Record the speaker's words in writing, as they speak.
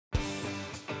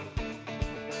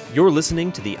You're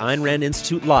listening to the Ayn Rand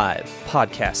Institute Live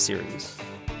podcast series.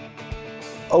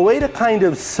 A way to kind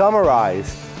of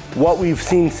summarize what we've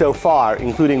seen so far,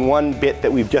 including one bit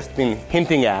that we've just been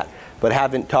hinting at but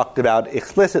haven't talked about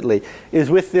explicitly, is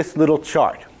with this little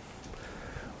chart.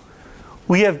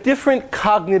 We have different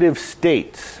cognitive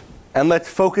states, and let's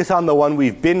focus on the one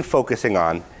we've been focusing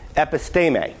on,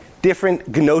 episteme,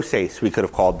 different gnoses, we could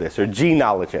have called this, or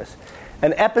G-knowledges.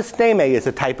 An episteme is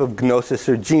a type of gnosis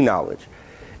or G-knowledge.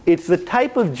 It's the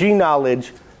type of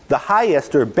G-knowledge, the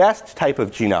highest or best type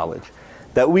of G-knowledge,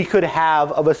 that we could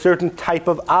have of a certain type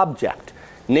of object,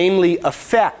 namely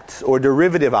effects or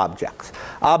derivative objects,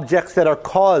 objects that are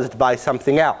caused by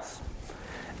something else.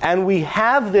 And we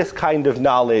have this kind of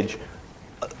knowledge,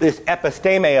 this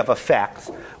episteme of effects,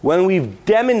 when we've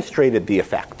demonstrated the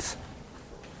effects.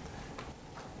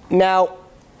 Now,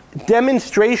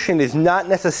 demonstration is not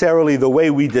necessarily the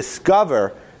way we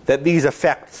discover that these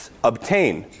effects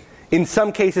obtain. In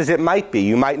some cases it might be.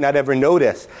 You might not ever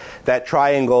notice that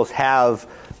triangles have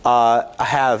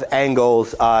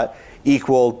angles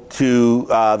equal to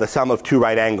the sum of two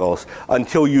right angles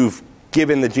until you've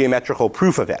given the geometrical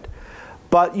proof of it.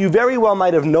 But you very well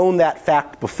might have known that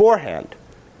fact beforehand.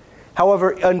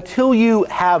 However, until you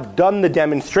have done the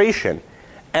demonstration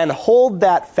and hold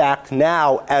that fact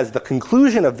now as the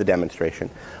conclusion of the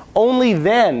demonstration, only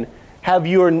then has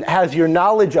your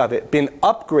knowledge of it been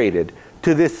upgraded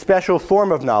to this special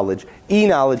form of knowledge,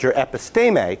 e-knowledge or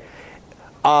episteme,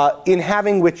 in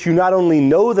having which you not only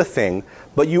know the thing,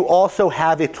 but you also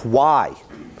have its why.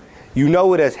 You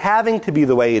know it as having to be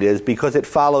the way it is because it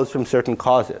follows from certain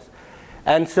causes.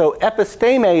 And so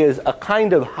episteme is a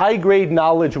kind of high-grade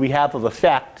knowledge we have of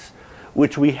effects,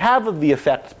 which we have of the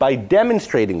effects by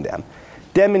demonstrating them.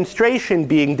 Demonstration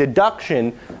being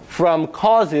deduction from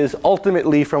causes,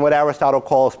 ultimately from what Aristotle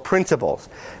calls principles.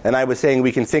 And I was saying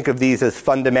we can think of these as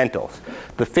fundamentals.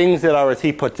 The things that are, as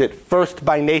he puts it, first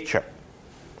by nature.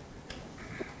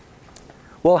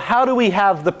 Well, how do we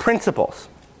have the principles?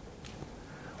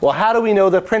 Well, how do we know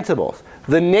the principles?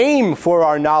 The name for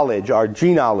our knowledge, our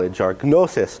G-knowledge, our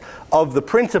gnosis of the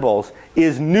principles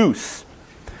is nous.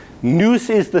 Nous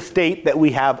is the state that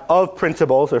we have of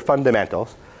principles or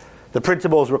fundamentals. The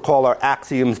principles, recall, are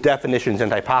axioms, definitions,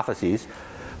 and hypotheses.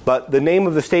 But the name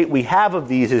of the state we have of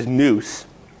these is nous.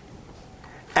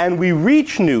 And we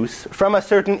reach nous from a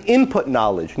certain input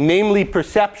knowledge, namely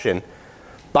perception,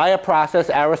 by a process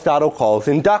Aristotle calls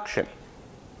induction.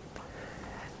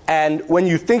 And when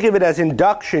you think of it as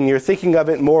induction, you're thinking of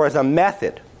it more as a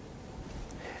method.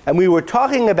 And we were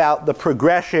talking about the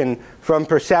progression from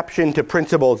perception to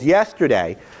principles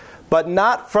yesterday, but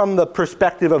not from the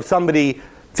perspective of somebody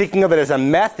thinking of it as a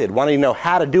method, wanting to know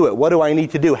how to do it. What do I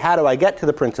need to do? How do I get to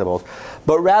the principles?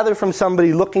 But rather from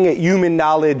somebody looking at human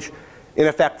knowledge, in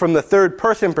effect, from the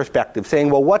third-person perspective, saying,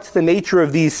 well, what's the nature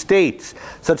of these states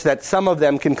such that some of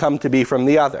them can come to be from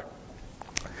the other?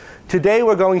 Today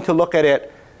we're going to look at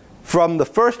it from the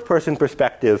first-person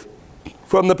perspective,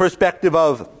 from the perspective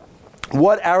of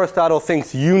what Aristotle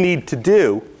thinks you need to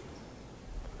do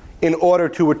in order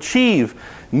to achieve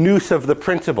nous of the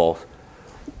principles,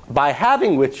 by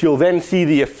having which you'll then see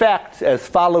the effects as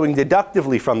following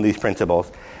deductively from these principles,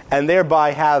 and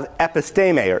thereby have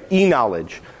episteme, or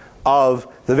e-knowledge, of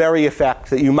the very effects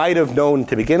that you might have known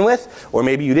to begin with, or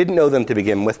maybe you didn't know them to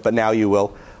begin with, but now you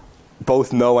will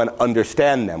both know and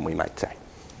understand them, we might say.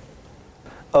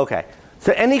 Okay,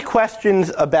 so any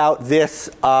questions about this,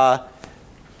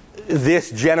 this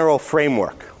general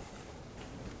framework?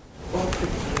 Well,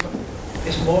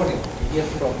 this morning we hear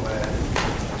from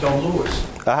John Lewis.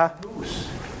 Lewis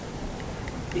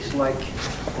is like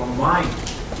our mind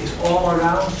is all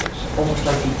around us, almost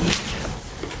like the ether.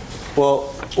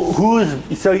 Well,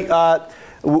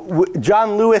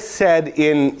 John Lewis said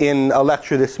in a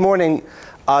lecture this morning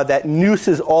that nous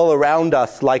is all around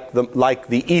us like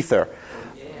the ether,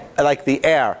 like the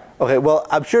air. Okay, well,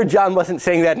 I'm sure John wasn't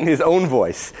saying that in his own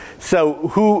voice. So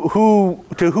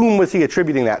to whom was he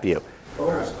attributing that view?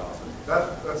 Aristotle.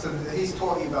 He's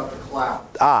talking about the cloud.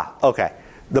 Ah, okay.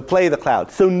 The play The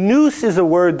Cloud. So nous is a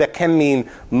word that can mean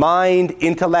mind,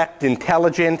 intellect,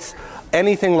 intelligence,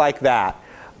 anything like that,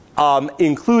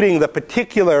 including the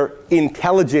particular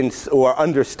intelligence or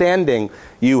understanding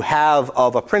you have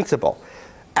of a principle.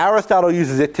 Aristotle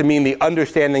uses it to mean the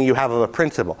understanding you have of a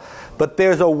principle. But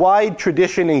there's a wide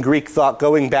tradition in Greek thought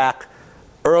going back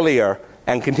earlier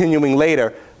and continuing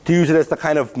later to use it as the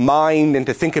kind of mind and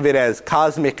to think of it as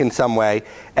cosmic in some way.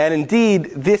 And indeed,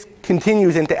 this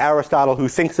continues into Aristotle, who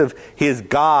thinks of his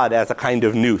God as a kind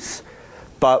of nous.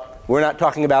 But we're not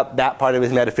talking about that part of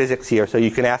his metaphysics here, so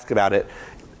you can ask about it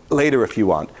later if you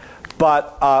want.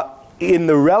 But in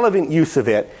the relevant use of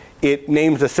it, it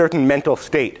names a certain mental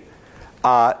state.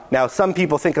 Now, some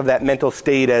people think of that mental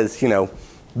state as,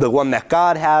 the one that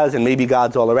God has, and maybe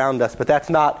God's all around us, but that's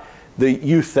not the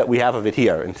use that we have of it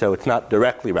here, and so it's not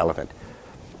directly relevant.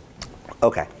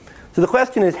 Okay, so the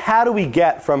question is, how do we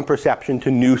get from perception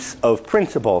to nous of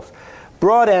principles?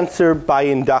 Broad answer by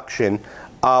induction.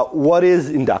 What is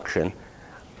induction?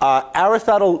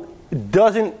 Aristotle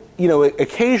doesn't,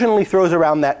 occasionally throws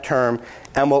around that term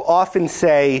and will often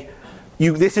say,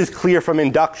 this is clear from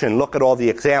induction, look at all the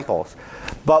examples.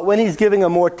 But when he's giving a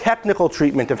more technical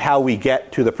treatment of how we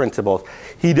get to the principles,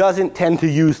 he doesn't tend to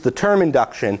use the term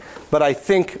induction, but I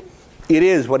think it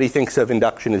is what he thinks of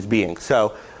induction as being.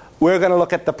 So we're going to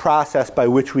look at the process by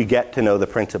which we get to know the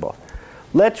principle.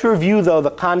 Let's review, though, the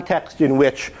context in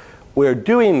which we're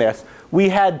doing this. We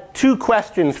had two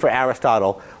questions for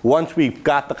Aristotle once we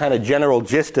got the kind of general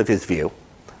gist of his view.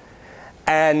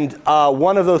 And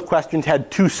one of those questions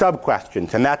had two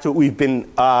sub-questions, and that's what we've been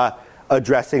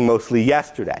addressing mostly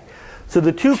yesterday. So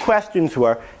the two questions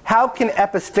were, how can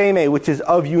episteme, which is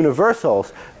of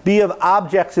universals, be of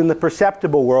objects in the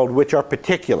perceptible world which are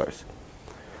particulars?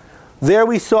 There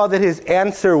we saw that his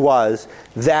answer was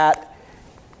that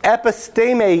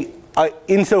episteme,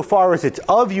 insofar as it's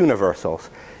of universals,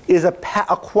 is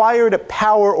acquired a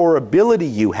power or ability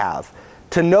you have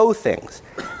to know things.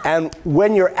 And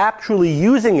when you're actually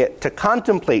using it to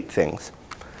contemplate things,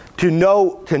 to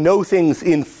know things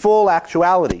in full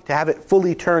actuality, to have it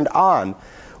fully turned on,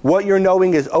 what you're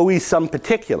knowing is always some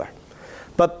particular.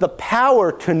 But the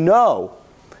power to know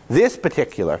this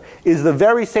particular is the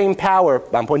very same power,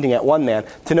 I'm pointing at one man,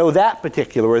 to know that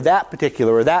particular or that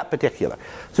particular or that particular.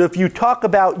 So if you talk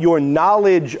about your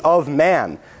knowledge of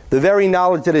man, the very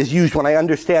knowledge that is used when I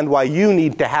understand why you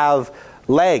need to have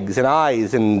legs and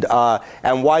eyes and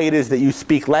why it is that you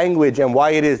speak language and why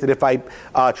it is that if I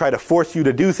try to force you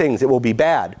to do things, it will be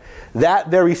bad. That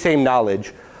very same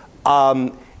knowledge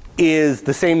is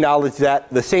the same knowledge that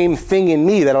the same thing in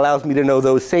me that allows me to know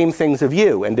those same things of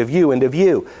you and of you and of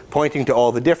you, pointing to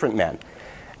all the different men.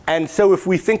 And so if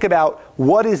we think about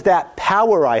what is that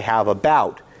power I have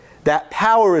about, that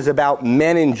power is about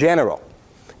men in general.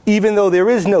 Even though there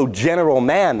is no general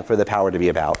man for the power to be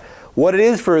about, what it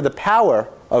is for the power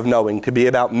of knowing to be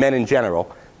about men in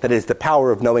general, that is the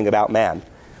power of knowing about man,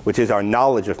 which is our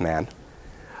knowledge of man,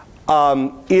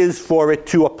 is for it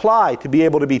to apply, to be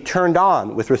able to be turned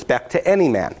on with respect to any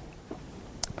man.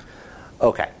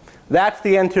 Okay, that's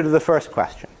the answer to the first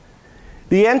question.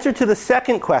 The answer to the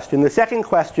second question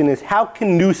is how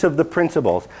can nous of the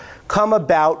principles come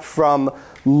about from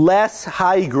less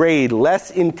high grade,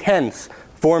 less intense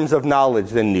forms of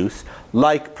knowledge than nous,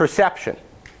 like perception.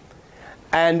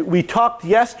 And we talked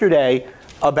yesterday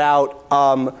about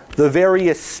the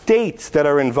various states that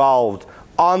are involved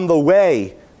on the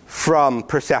way from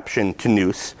perception to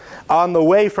nous, on the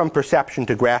way from perception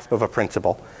to grasp of a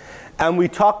principle. And we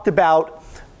talked about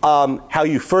how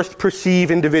you first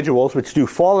perceive individuals, which do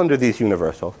fall under these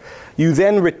universals. You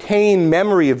then retain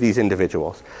memory of these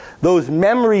individuals. Those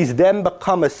memories then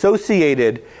become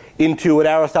associated into what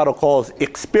Aristotle calls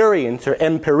experience or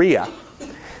empiria.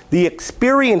 The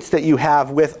experience that you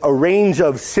have with a range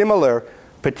of similar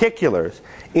particulars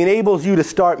enables you to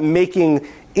start making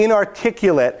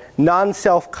inarticulate,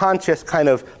 non-self-conscious kind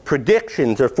of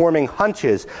predictions or forming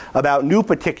hunches about new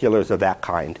particulars of that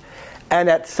kind. And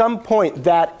at some point,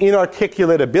 that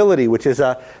inarticulate ability, which is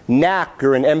a knack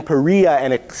or an empiria,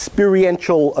 an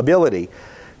experiential ability,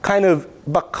 kind of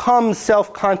becomes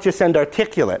self-conscious and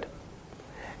articulate.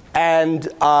 And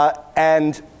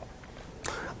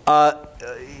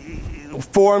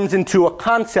forms into a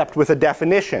concept with a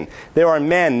definition. There are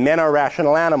men are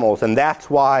rational animals, and that's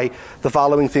why the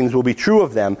following things will be true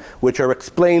of them, which are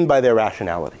explained by their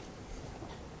rationality.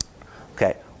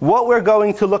 Okay, what we're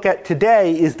going to look at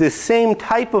today is this same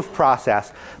type of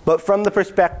process, but from the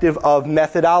perspective of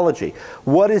methodology.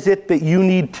 What is it that you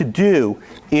need to do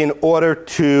in order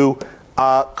to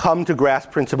come to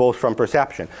grasp principles from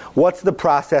perception? What's the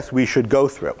process we should go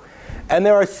through? And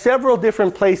there are several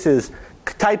different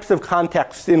types of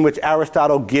contexts in which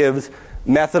Aristotle gives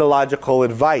methodological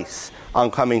advice on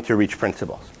coming to reach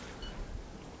principles.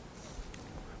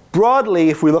 Broadly,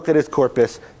 if we look at his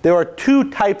corpus, there are two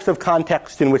types of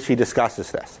contexts in which he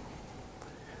discusses this.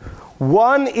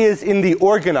 One is in the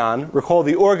organon. Recall,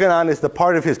 the organon is the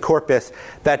part of his corpus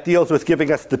that deals with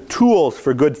giving us the tools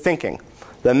for good thinking,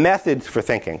 the methods for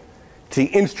thinking. It's the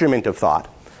instrument of thought.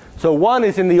 So one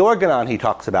is in the organon, he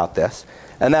talks about this,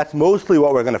 and that's mostly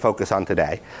what we're going to focus on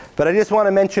today. But I just want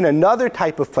to mention another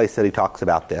type of place that he talks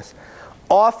about this.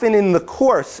 often in the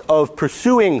course of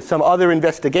pursuing some other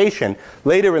investigation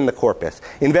later in the corpus,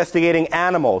 investigating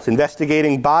animals,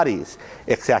 investigating bodies,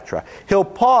 etc., he'll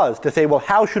pause to say, well,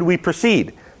 how should we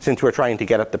proceed since we're trying to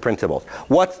get at the principles?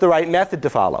 What's the right method to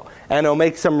follow? And he'll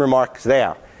make some remarks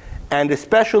there. And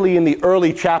especially in the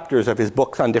early chapters of his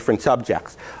books on different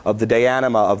subjects, of the de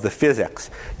anima, of the physics,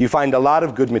 you find a lot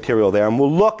of good material there. And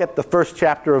we'll look at the first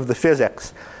chapter of the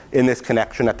physics in this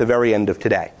connection at the very end of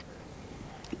today.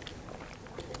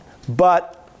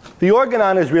 But the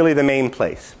organon is really the main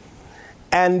place.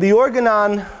 And the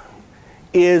organon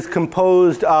is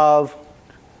composed of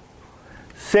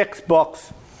 6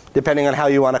 books, depending on how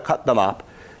you want to cut them up.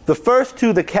 The first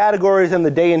 2, the categories and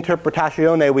the De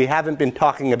Interpretatione, we haven't been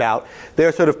talking about.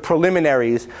 They're sort of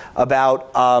preliminaries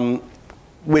about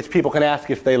which people can ask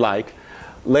if they like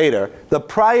later. The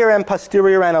prior and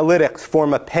posterior analytics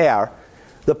form a pair.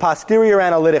 The posterior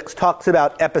analytics talks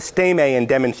about episteme and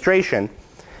demonstration,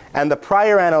 and the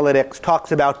prior analytics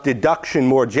talks about deduction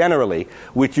more generally,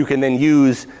 which you can then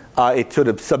use. It sort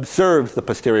of subserves the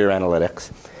posterior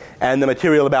analytics. And the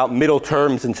material about middle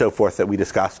terms and so forth that we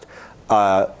discussed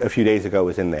a few days ago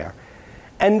is in there.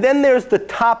 And then there's the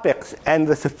topics and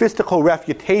the sophistical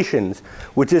refutations,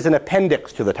 which is an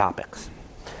appendix to the topics.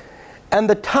 And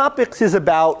the topics is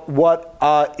about what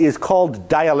is called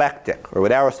dialectic, or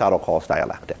what Aristotle calls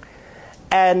dialectic.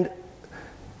 And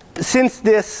since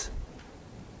this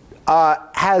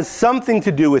has something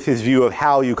to do with his view of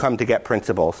how you come to get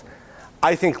principles,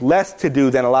 I think less to do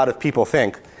than a lot of people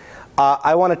think,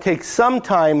 I want to take some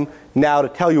time now to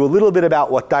tell you a little bit about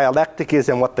what dialectic is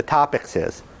and what the topics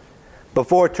is,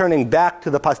 before turning back to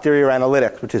the posterior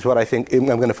analytics, which is what I think I'm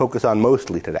going to focus on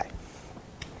mostly today.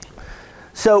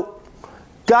 So,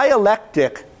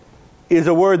 dialectic is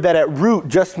a word that at root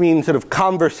just means sort of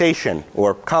conversation,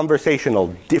 or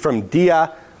conversational, from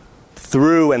dia,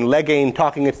 through, and legein,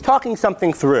 talking. It's talking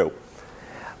something through.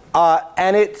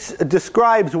 And it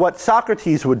describes what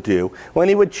Socrates would do when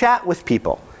he would chat with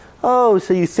people. Oh,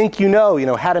 so you think you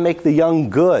know how to make the young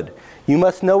good. You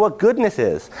must know what goodness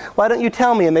is. Why don't you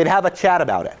tell me? And they'd have a chat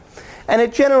about it. And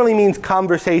it generally means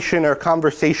conversation or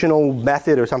conversational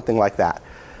method or something like that.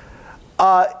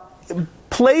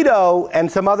 Plato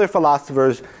and some other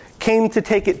philosophers came to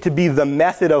take it to be the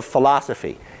method of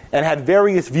philosophy and had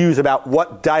various views about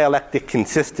what dialectic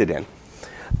consisted in.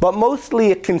 But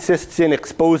mostly it consists in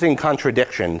exposing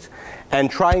contradictions and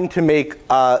trying to make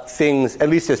things, at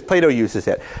least as Plato uses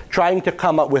it, trying to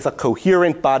come up with a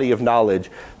coherent body of knowledge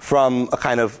from a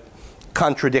kind of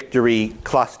contradictory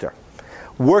cluster.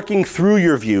 Working through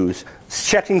your views,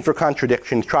 checking for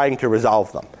contradictions, trying to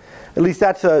resolve them. At least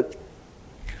that's a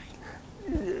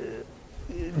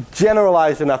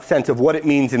generalized enough sense of what it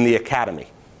means in the academy.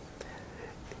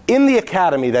 In the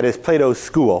academy, that is Plato's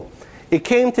school, it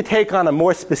came to take on a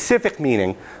more specific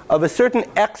meaning of a certain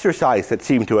exercise that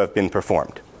seemed to have been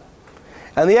performed.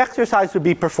 And the exercise would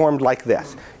be performed like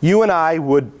this. You and I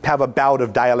would have a bout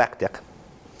of dialectic,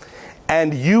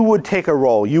 and you would take a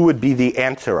role. You would be the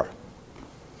answerer.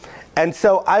 And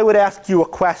so I would ask you a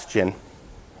question.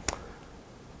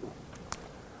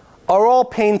 Are all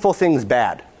painful things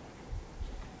bad?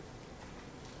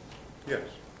 Yes.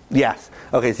 Yes.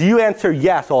 Okay, so you answer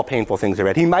yes, all painful things are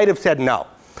bad. He might have said no,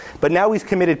 but now he's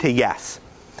committed to yes.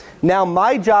 Now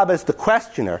my job as the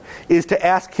questioner is to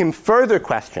ask him further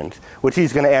questions, which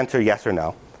he's going to answer yes or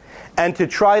no, and to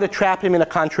try to trap him in a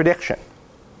contradiction.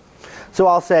 So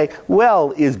I'll say,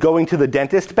 well, is going to the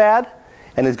dentist bad?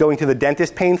 And is going to the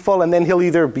dentist painful? And then he'll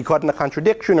either be caught in a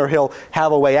contradiction or he'll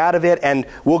have a way out of it, and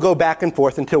we'll go back and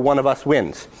forth until one of us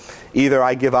wins. Either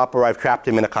I give up or I've trapped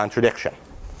him in a contradiction.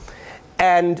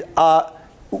 And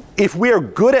if we're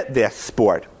good at this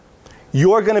sport,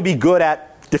 you're going to be good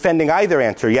at defending either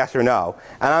answer, yes or no,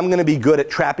 and I'm going to be good at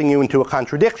trapping you into a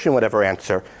contradiction, whatever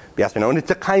answer, yes or no, and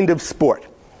it's a kind of sport.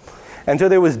 And so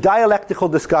there was dialectical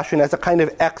discussion as a kind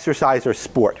of exercise or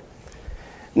sport.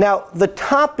 Now, the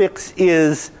topics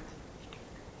is,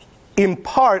 in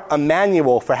part, a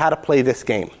manual for how to play this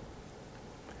game.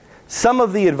 Some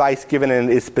of the advice given in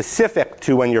is specific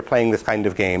to when you're playing this kind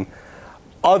of game.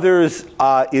 Others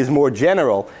is more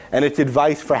general, and it's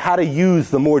advice for how to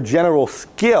use the more general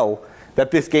skill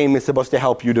that this game is supposed to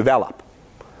help you develop.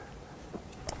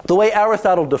 The way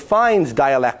Aristotle defines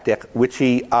dialectic, which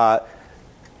he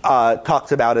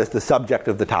talks about as the subject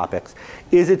of the topics,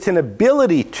 is it's an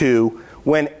ability to,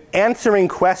 when answering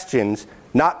questions,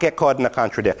 not get caught in a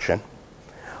contradiction,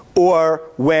 or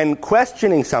when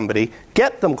questioning somebody,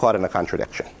 get them caught in a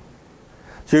contradiction.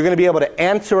 So you're going to be able to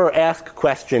answer or ask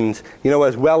questions,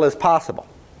 as well as possible.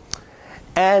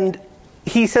 And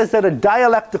he says that a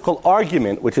dialectical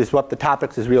argument, which is what the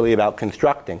topics is really about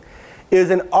constructing, is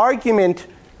an argument,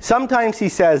 sometimes he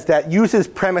says, that uses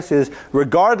premises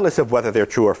regardless of whether they're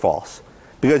true or false.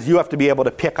 Because you have to be able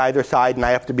to pick either side, and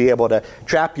I have to be able to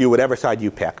trap you whatever side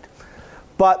you picked.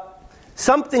 But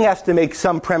something has to make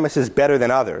some premises better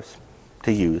than others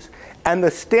to use. And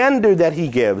the standard that he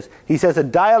gives, he says a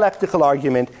dialectical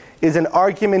argument is an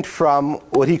argument from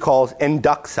what he calls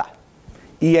endoxa.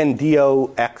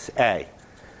 E-N-D-O-X-A.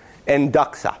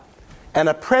 Endoxa. And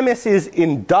a premise is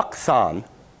induxon.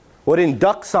 What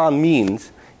induxon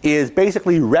means is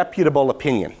basically reputable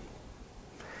opinion.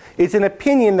 It's an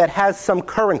opinion that has some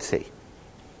currency.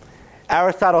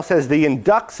 Aristotle says the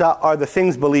induxa are the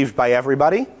things believed by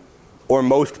everybody, or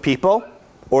most people,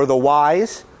 or the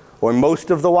wise, or most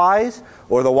of the wise,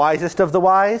 or the wisest of the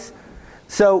wise.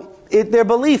 So they're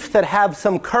beliefs that have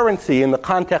some currency in the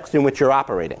context in which you're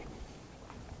operating.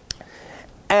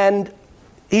 And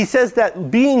he says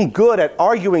that being good at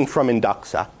arguing from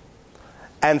induxa,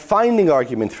 and finding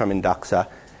arguments from induxa,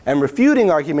 and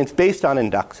refuting arguments based on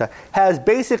induxa, has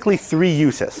basically three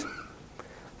uses.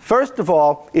 First of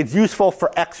all, it's useful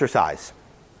for exercise.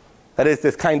 That is,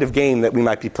 this kind of game that we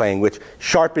might be playing, which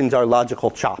sharpens our logical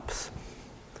chops.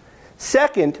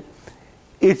 Second,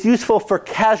 it's useful for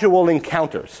casual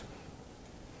encounters.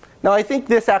 Now, I think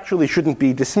this actually shouldn't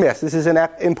be dismissed. This is an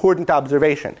important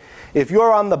observation. If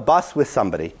you're on the bus with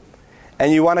somebody,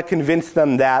 and you want to convince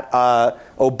them that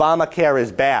Obamacare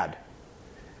is bad,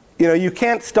 you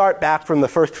can't start back from the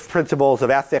first principles of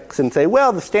ethics and say,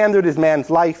 well, the standard is man's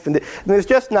life, and there's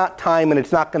just not time, and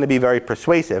it's not going to be very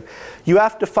persuasive. You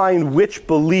have to find which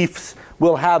beliefs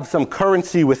will have some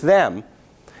currency with them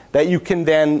that you can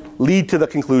then lead to the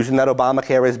conclusion that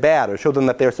Obamacare is bad, or show them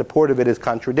that their support of it is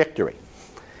contradictory.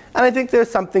 And I think there's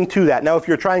something to that. Now, if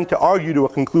you're trying to argue to a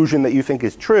conclusion that you think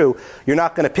is true, you're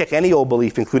not going to pick any old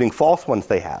belief, including false ones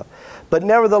they have. But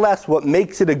nevertheless, what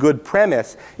makes it a good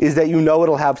premise is that you know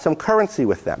it'll have some currency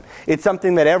with them. It's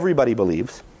something that everybody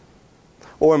believes,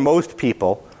 or most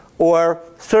people, or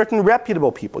certain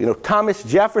reputable people. Thomas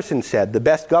Jefferson said the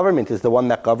best government is the one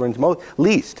that governs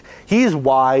least. He's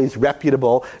wise,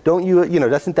 reputable.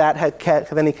 Doesn't that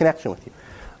have any connection with you?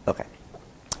 Okay.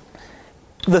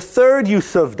 The third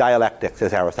use of dialectics,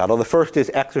 says Aristotle, the first is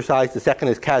exercise, the second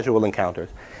is casual encounters,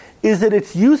 is that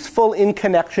it's useful in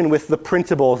connection with the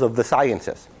principles of the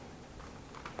sciences.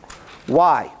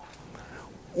 Why?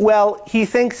 Well, he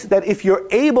thinks that if you're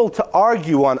able to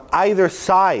argue on either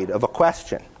side of a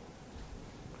question,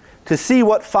 to see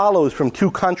what follows from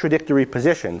two contradictory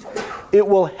positions, it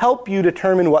will help you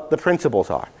determine what the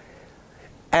principles are.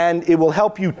 And it will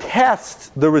help you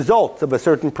test the results of a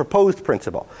certain proposed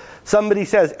principle. Somebody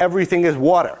says everything is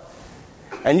water.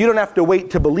 And you don't have to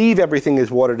wait to believe everything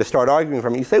is water to start arguing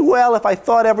from it. You say, well, if I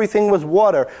thought everything was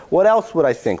water, what else would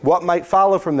I think? What might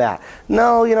follow from that?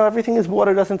 No, everything is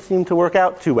water doesn't seem to work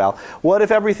out too well. What if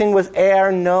everything was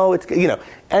air? No, it's.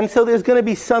 And so there's going to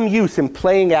be some use in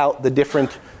playing out the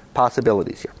different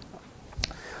possibilities here.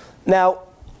 Now,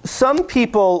 some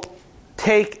people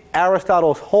take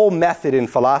Aristotle's whole method in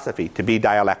philosophy to be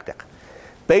dialectic.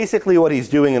 Basically, what he's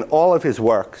doing in all of his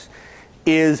works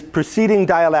is proceeding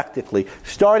dialectically,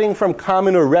 starting from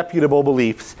common or reputable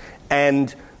beliefs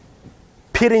and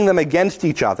pitting them against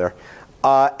each other,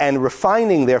 and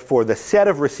refining, therefore, the set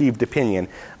of received opinion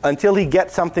until he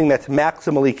gets something that's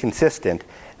maximally consistent,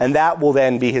 and that will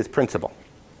then be his principle.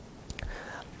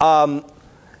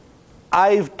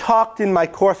 I've talked in my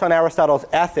course on Aristotle's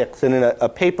ethics and in a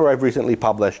paper I've recently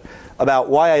published about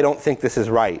why I don't think this is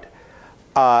right.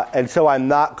 And so I'm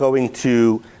not going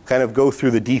to kind of go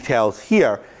through the details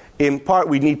here. In part,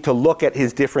 we need to look at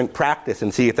his different practice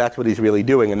and see if that's what he's really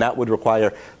doing, and that would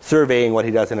require surveying what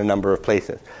he does in a number of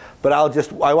places. But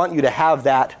I want you to have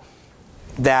that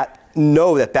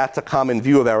know that that's a common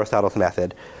view of Aristotle's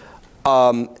method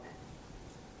in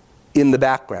the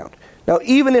background. Now,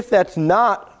 even if that's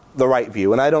not the right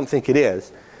view, and I don't think it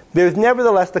is, there's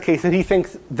nevertheless the case that he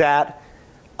thinks that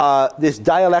this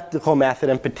dialectical method,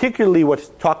 and particularly what's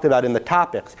talked about in the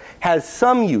topics, has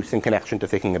some use in connection to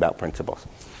thinking about principles.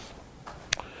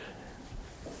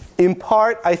 In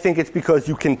part, I think it's because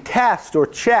you can test or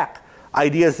check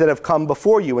ideas that have come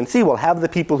before you and see, well, have the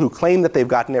people who claim that they've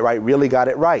gotten it right really got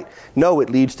it right? No, it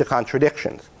leads to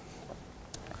contradictions.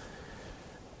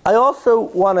 I also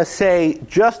want to say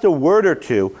just a word or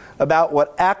two about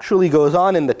what actually goes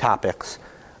on in the topics,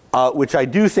 which I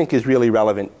do think is really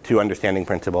relevant to understanding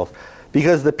principles,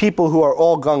 because the people who are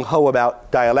all gung-ho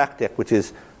about dialectic, which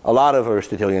is a lot of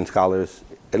Aristotelian scholars,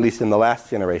 at least in the last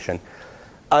generation,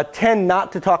 tend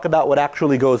not to talk about what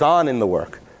actually goes on in the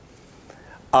work.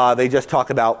 They just talk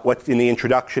about what's in the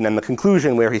introduction and the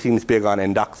conclusion, where he seems big on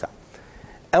enduxa.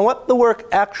 And what the work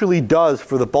actually does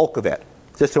for the bulk of it,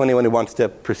 just so anyone who wants to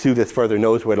pursue this further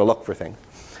knows where to look for things,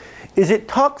 is it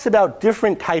talks about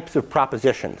different types of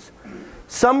propositions.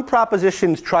 Some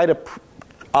propositions try to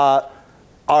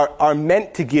are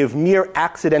meant to give mere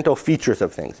accidental features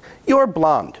of things. You're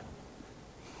blonde.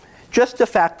 Just a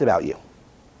fact about you.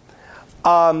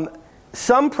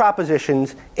 Some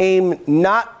propositions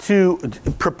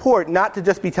purport not to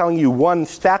just be telling you one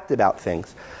fact about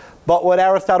things, but what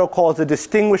Aristotle calls a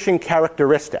distinguishing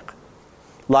characteristic.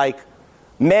 Like,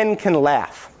 men can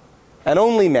laugh, and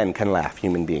only men can laugh,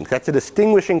 human beings. That's a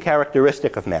distinguishing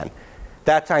characteristic of men.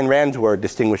 That's Ayn Rand's word,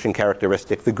 distinguishing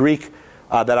characteristic. The Greek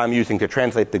that I'm using to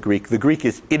translate the Greek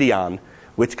is idion,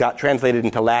 which got translated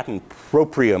into Latin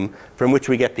proprium, from which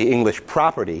we get the English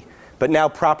property. But now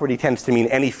property tends to mean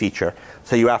any feature.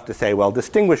 So you have to say, well,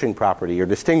 distinguishing property or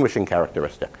distinguishing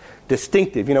characteristic.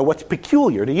 Distinctive, what's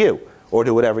peculiar to you or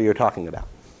to whatever you're talking about.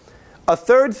 A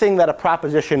third thing that a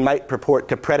proposition might purport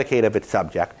to predicate of its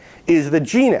subject is the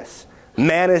genus.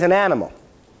 Man is an animal.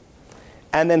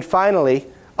 And then finally,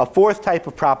 a fourth type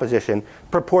of proposition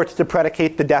purports to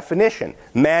predicate the definition.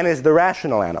 Man is the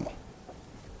rational animal.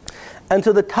 And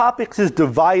so the topics is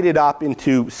divided up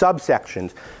into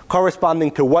subsections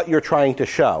corresponding to what you're trying to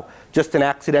show. Just an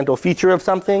accidental feature of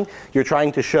something. You're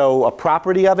trying to show a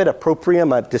property of it, a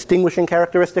proprium, a distinguishing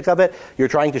characteristic of it. You're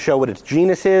trying to show what its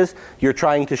genus is. You're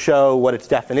trying to show what its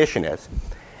definition is.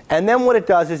 And then what it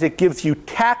does is it gives you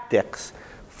tactics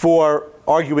for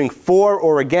arguing for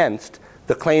or against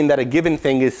the claim that a given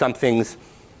thing is something's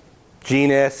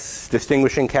genus,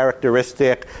 distinguishing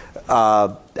characteristic,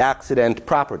 accident,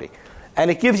 property. And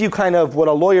it gives you kind of what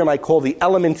a lawyer might call the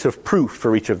elements of proof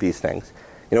for each of these things.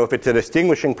 If it's a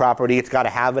distinguishing property, it's got to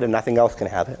have it and nothing else can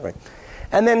have it, right?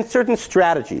 And then certain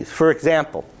strategies. For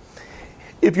example,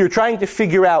 if you're trying to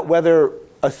figure out whether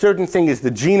a certain thing is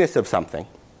the genus of something,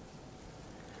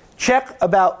 check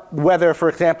about whether, for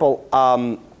example,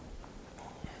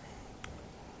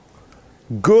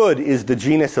 good is the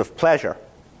genus of pleasure.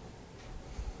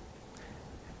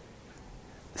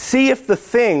 See if the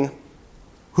thing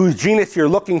whose genus you're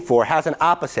looking for has an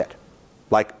opposite,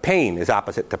 like pain is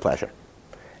opposite to pleasure.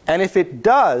 And if it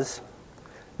does,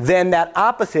 then that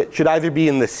opposite should either be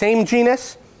in the same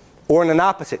genus or in an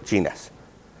opposite genus.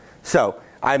 So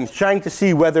I'm trying to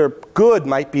see whether good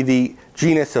might be the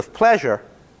genus of pleasure.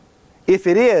 If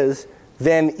it is,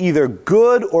 then either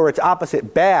good or its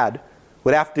opposite, bad,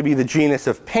 would have to be the genus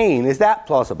of pain. Is that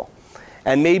plausible?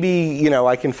 And maybe,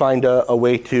 I can find a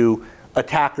way to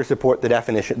attack or support the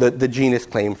definition, the genus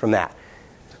claim from that.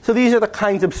 So these are the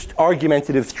kinds of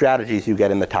argumentative strategies you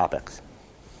get in the topics.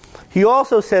 He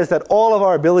also says that all of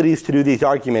our abilities to do these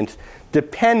arguments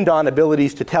depend on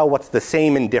abilities to tell what's the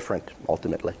same and different,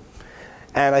 ultimately.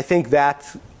 And I think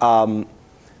that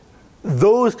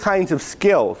those kinds of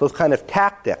skills, those kind of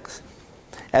tactics,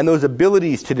 and those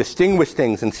abilities to distinguish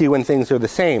things and see when things are the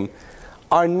same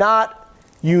are not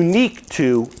unique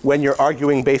to when you're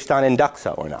arguing based on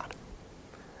induxa or not.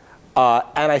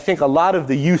 And I think a lot of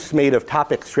the use made of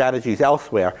topic strategies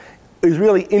elsewhere is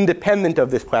really independent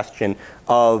of this question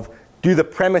of, do the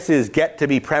premises get to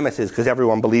be premises because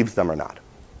everyone believes them or not?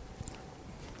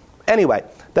 Anyway,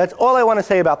 that's all I want to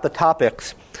say about the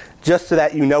topics, just so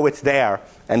that you know it's there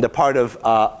and a part of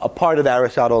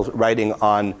Aristotle's writing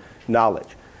on knowledge.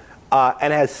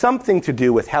 And has something to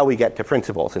do with how we get to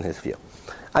principles in his view.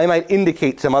 I might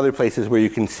indicate some other places where you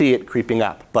can see it creeping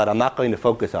up, but I'm not going to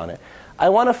focus on it. I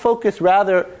want to focus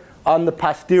rather on the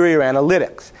posterior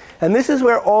analytics. And this is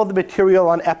where all the material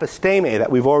on episteme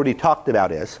that we've already talked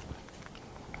about is.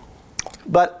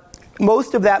 But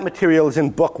most of that material is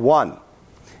in book 1.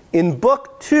 In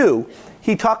book 2,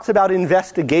 he talks about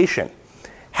investigation,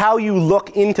 how you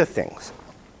look into things.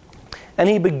 And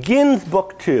he begins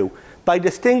book 2 by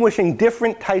distinguishing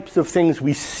different types of things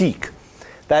we seek.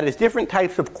 That is, different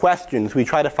types of questions we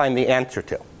try to find the answer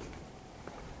to.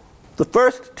 The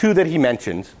first two that he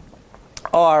mentions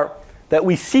are that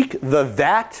we seek the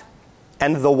that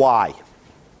and the why.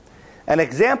 An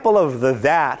example of the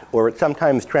that, or it's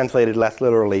sometimes translated less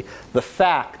literally, the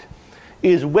fact,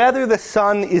 is whether the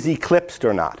sun is eclipsed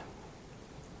or not.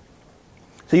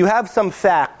 So you have some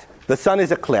fact, the sun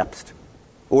is eclipsed,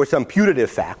 or some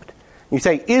putative fact. You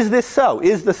say, is this so?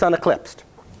 Is the sun eclipsed?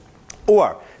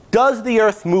 Or, does the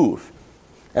earth move?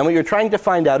 And what you're trying to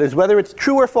find out is whether it's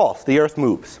true or false, the earth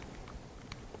moves.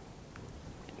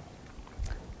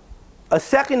 A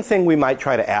second thing we might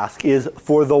try to ask is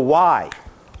for the why.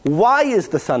 Why is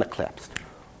the sun eclipsed?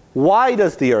 Why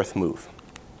does the earth move?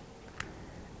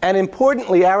 And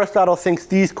importantly, Aristotle thinks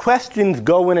these questions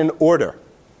go in an order.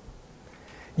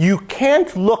 You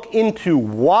can't look into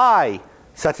why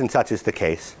such and such is the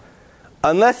case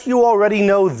unless you already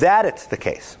know that it's the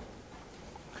case.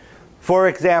 For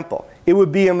example, it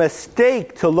would be a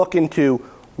mistake to look into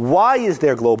why is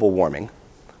there global warming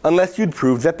unless you'd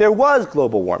prove that there was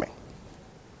global warming.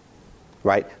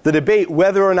 Right? The debate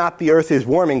whether or not the Earth is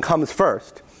warming comes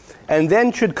first, and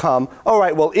then should come, all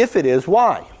right, well, if it is,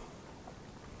 why?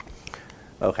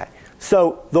 Okay.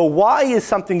 So the why is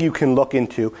something you can look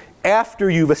into after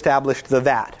you've established the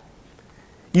that.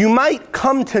 You might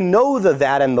come to know the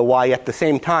that and the why at the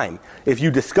same time if you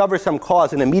discover some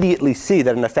cause and immediately see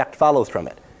that an effect follows from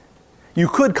it. You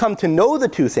could come to know the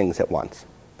two things at once.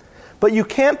 But you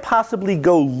can't possibly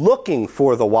go looking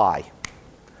for the why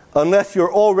unless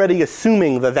you're already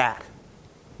assuming the that.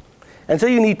 And so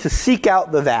you need to seek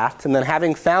out the that's, and then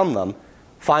having found them,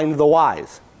 find the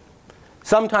whys.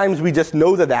 Sometimes we just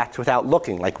know the that's without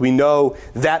looking. Like we know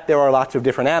that there are lots of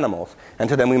different animals. And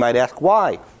so then we might ask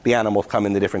why the animals come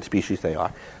in the different species they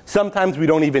are. Sometimes we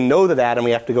don't even know the that and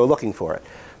we have to go looking for it.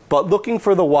 But looking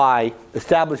for the why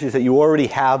establishes that you already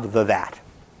have the that.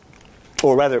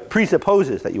 Or rather,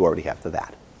 presupposes that you already have the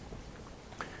that.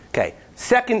 Okay,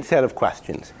 second set of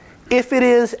questions. If it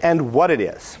is and what it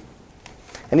is.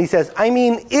 And he says, I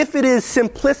mean, if it is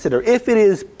simpliciter, if it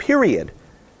is period,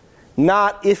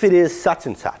 not if it is such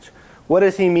and such. What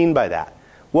does he mean by that?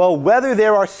 Well, whether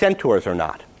there are centaurs or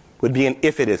not would be an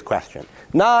if it is question.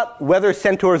 Not whether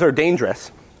centaurs are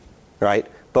dangerous, right?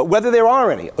 But whether there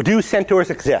are any. Do centaurs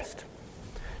exist?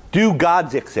 Do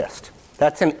gods exist?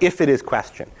 That's an if it is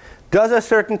question. Does a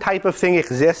certain type of thing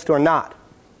exist or not?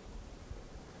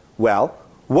 Well,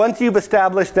 once you've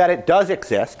established that it does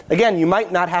exist, again, you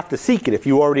might not have to seek it if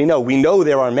you already know. We know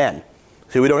there are men,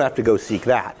 so we don't have to go seek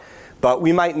that. But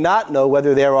we might not know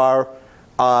whether there are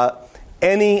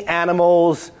any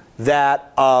animals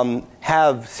that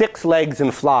have 6 legs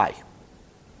and fly.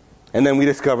 And then we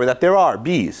discover that there are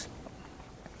bees.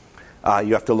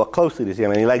 You have to look closely to see how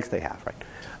many legs they have,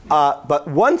 right? But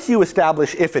once you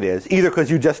establish if it is, either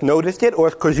because you just noticed it or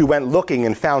because you went looking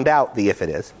and found out the if it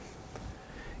is,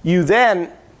 you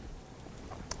then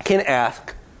can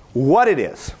ask what it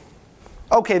is.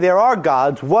 Okay, there are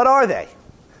gods. What are they?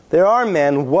 There are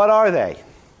men. What are they?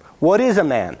 What is a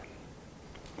man?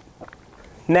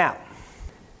 Now,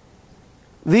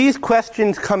 these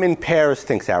questions come in pairs,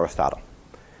 thinks Aristotle.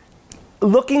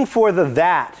 Looking for the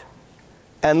that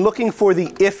and looking for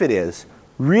the if it is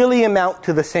really amount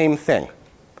to the same thing.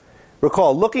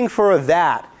 Recall, looking for a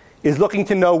that is looking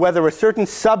to know whether a certain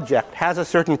subject has a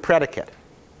certain predicate.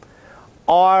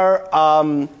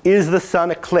 Is the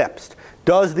sun eclipsed?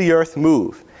 Does the earth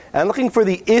move? And looking for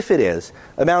the if it is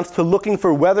amounts to looking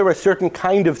for whether a certain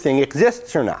kind of thing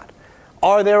exists or not.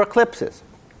 Are there eclipses?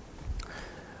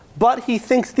 But he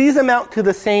thinks these amount to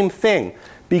the same thing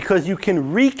because you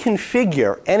can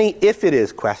reconfigure any if it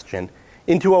is question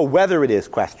into a whether it is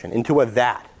question, into a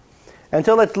that. And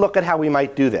so let's look at how we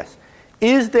might do this.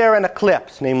 Is there an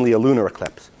eclipse, namely a lunar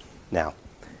eclipse? Now,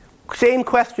 same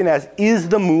question as, is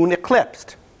the moon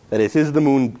eclipsed? That is the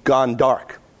moon gone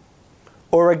dark?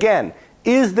 Or again,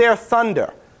 is there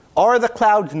thunder? Are the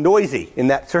clouds noisy in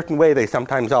that certain way they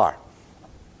sometimes are?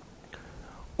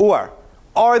 Or,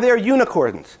 are there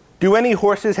unicorns? Do any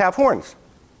horses have horns?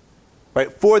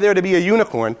 Right? For there to be a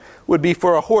unicorn would be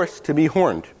for a horse to be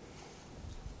horned.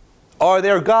 Are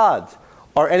there gods?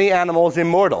 Are any animals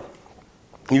immortal?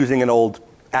 Using an old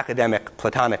academic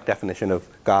Platonic definition of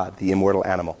God, the immortal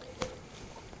animal.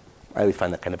 I always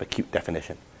find that kind of a cute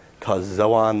definition. To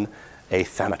zoon a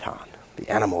thanaton, the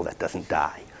animal that doesn't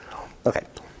die. Okay.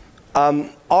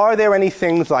 Are there any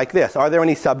things like this? Are there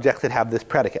any subjects that have this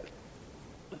predicate?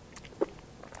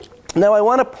 Now I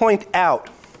want to point out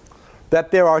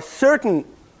that there are certain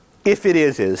if it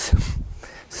is,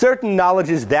 certain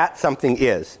knowledges that something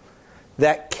is,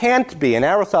 that can't be, and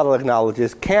Aristotle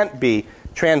acknowledges, can't be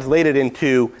translated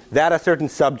into that a certain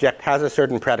subject has a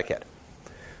certain predicate.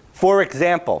 For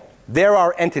example, there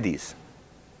are entities.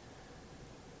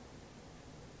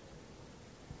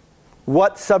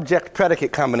 What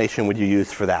subject-predicate combination would you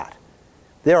use for that?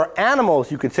 There are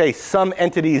animals, you could say some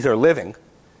entities are living,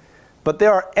 but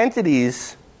there are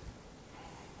entities,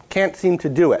 can't seem to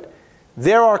do it.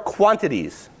 There are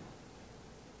quantities.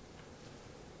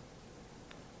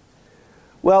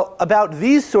 Well, about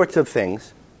these sorts of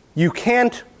things, you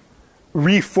can't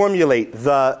reformulate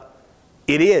the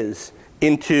it is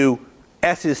into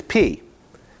S is P.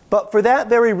 But for that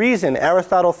very reason,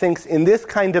 Aristotle thinks in this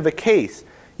kind of a case,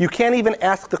 you can't even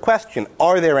ask the question,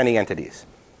 are there any entities?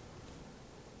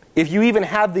 If you even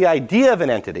have the idea of an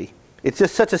entity, It's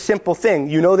just such a simple thing.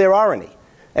 You know there are any.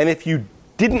 And if you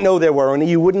didn't know there were any,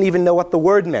 you wouldn't even know what the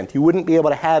word meant. You wouldn't be able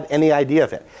to have any idea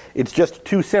of it. It's just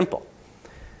too simple.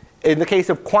 In the case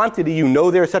of quantity, you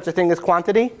know there's such a thing as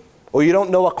quantity, or you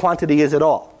don't know what quantity is at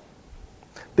all.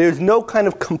 There's no kind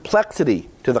of complexity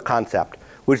to the concept,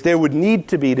 which there would need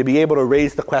to be able to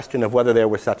raise the question of whether there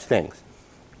were such things.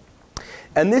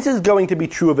 And this is going to be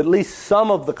true of at least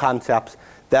some of the concepts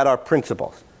that are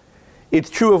principles. It's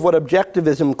true of what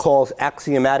objectivism calls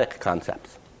axiomatic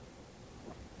concepts,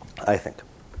 I think.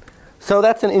 So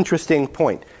that's an interesting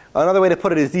point. Another way to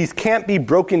put it is these can't be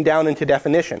broken down into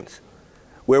definitions,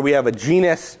 where we have a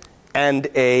genus and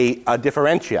a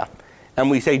differentia, and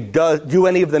we say, do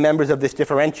any of the members of this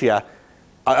differentia,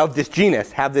 of this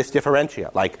genus, have this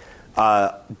differentia? Like,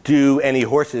 do any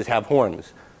horses have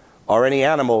horns? Are any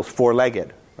animals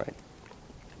four-legged? Right?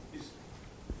 Is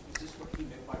this what he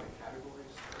meant by the categories?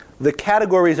 The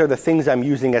categories are the things I'm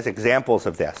using as examples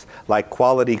of this, like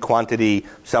quality, quantity,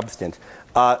 substance.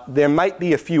 There might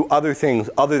be a few other things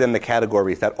other than the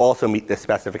categories that also meet this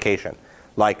specification,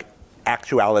 like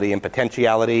actuality and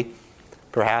potentiality,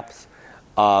 perhaps,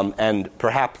 and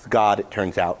perhaps God, it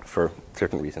turns out, for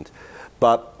certain reasons.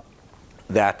 But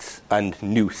and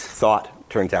nous, thought,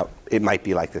 turns out it might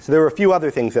be like this. There are a few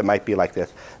other things that might be like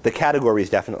this. The categories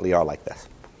definitely are like this.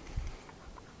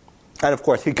 And of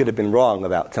course, he could have been wrong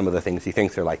about some of the things he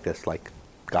thinks are like this, like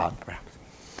God, perhaps.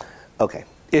 Okay,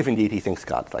 if indeed he thinks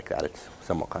God's like that, it's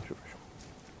somewhat controversial.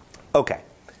 Okay.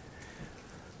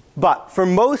 But for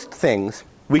most things,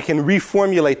 we can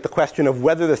reformulate the question of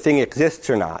whether the thing exists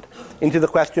or not into the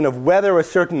question of whether a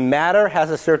certain matter has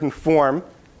a certain form,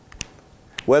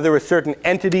 whether a certain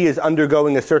entity is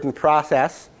undergoing a certain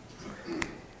process,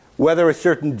 whether a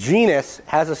certain genus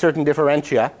has a certain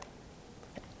differentia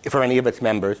for any of its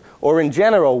members, or in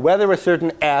general, whether a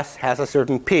certain S has a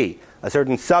certain P, a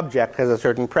certain subject has a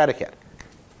certain predicate.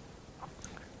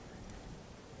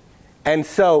 And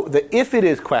so the if it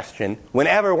is question,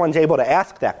 whenever one's able to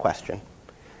ask that question,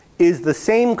 is the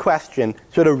same question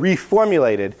sort of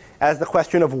reformulated as the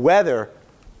question of whether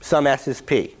some S is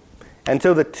P. And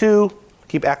so the two,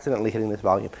 keep accidentally hitting this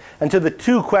volume, and so the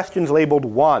two questions labeled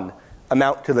 1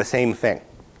 amount to the same thing.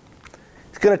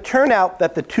 It's going to turn out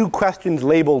that the two questions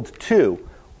labeled 2,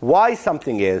 why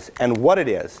something is and what it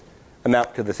is,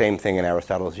 amount to the same thing in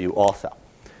Aristotle's view also.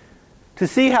 To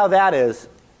see how that is,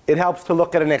 it helps to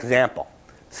look at an example.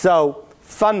 So,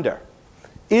 thunder.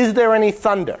 Is there any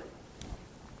thunder?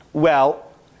 Well,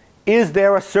 is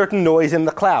there a certain noise in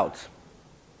the clouds?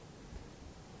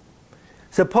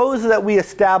 Suppose that we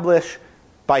establish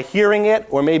by hearing it,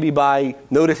 or maybe by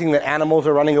noticing that animals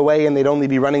are running away and they'd only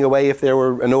be running away if there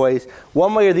were a noise.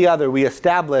 One way or the other, we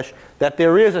establish that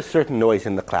there is a certain noise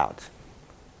in the clouds.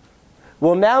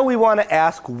 Well, now we want to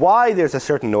ask why there's a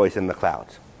certain noise in the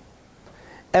clouds.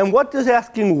 And what does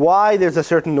asking why there's a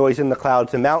certain noise in the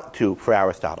clouds amount to for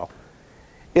Aristotle?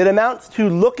 It amounts to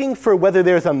looking for whether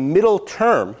there's a middle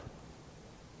term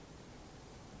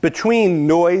between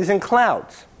noise and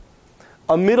clouds.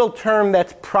 A middle term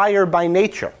that's prior by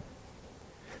nature.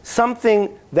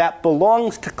 Something that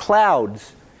belongs to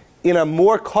clouds in a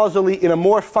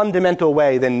more fundamental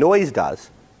way than noise does,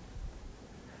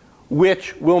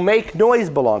 which will make noise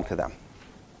belong to them.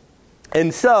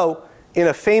 And so, in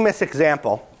a famous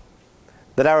example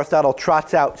that Aristotle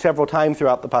trots out several times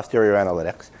throughout the Posterior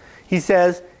Analytics, he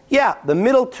says, yeah, the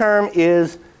middle term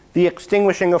is the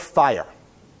extinguishing of fire.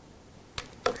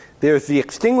 There's the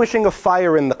extinguishing of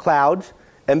fire in the clouds,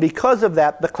 and because of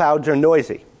that, the clouds are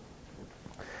noisy.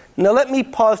 Now let me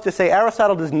pause to say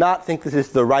Aristotle does not think this is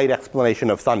the right explanation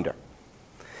of thunder.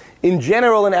 In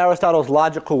general, in Aristotle's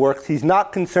logical works, he's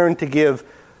not concerned to give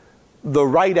the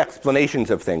right explanations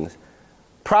of things,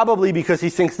 probably because he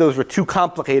thinks those were too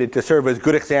complicated to serve as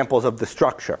good examples of the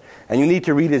structure. And you need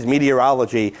to read his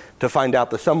meteorology to find out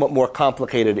the somewhat more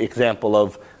complicated example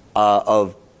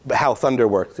of how thunder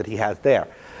works that he has there.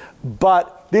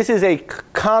 But this is a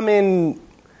common,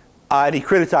 and he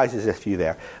criticizes this view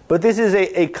there, but this is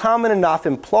a common enough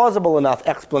and plausible enough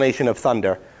explanation of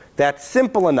thunder that's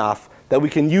simple enough that we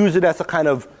can use it as a kind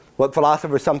of what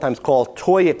philosophers sometimes call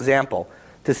toy example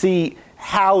to see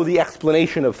how the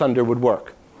explanation of thunder would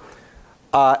work.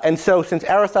 And so since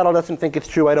Aristotle doesn't think it's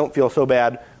true, I don't feel so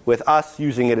bad with us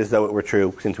using it as though it were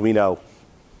true, since we know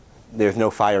there's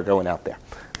no fire going out there.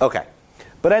 Okay.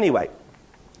 But anyway,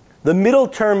 the middle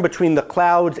term between the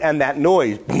clouds and that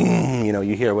noise, boom,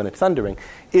 you hear when it's thundering,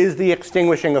 is the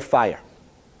extinguishing of fire.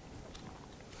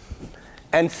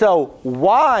 And so,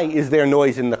 why is there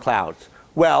noise in the clouds?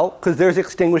 Well, because there's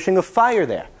extinguishing of fire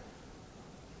there.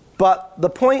 But the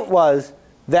point was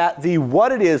that the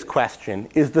what it is question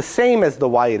is the same as the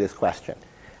why it is question.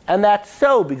 And that's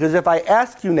so because if I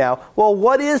ask you now, well,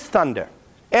 what is thunder?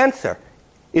 Answer,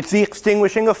 it's the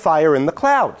extinguishing of fire in the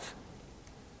clouds.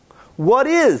 What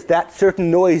is that certain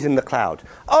noise in the clouds?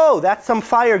 Oh, that's some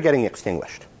fire getting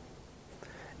extinguished.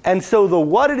 And so the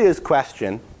what it is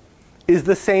question is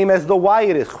the same as the why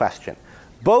it is question.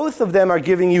 Both of them are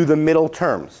giving you the middle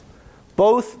terms.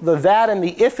 Both the that and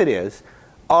the if it is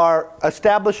are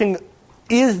establishing,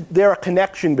 is there a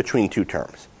connection between two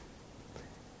terms?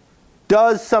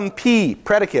 Does some P,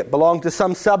 predicate, belong to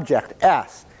some subject,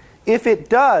 S? If it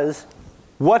does,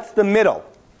 what's the middle?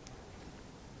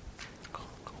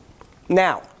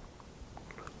 Now,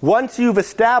 once you've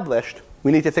established,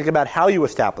 we need to think about how you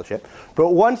establish it, but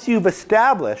once you've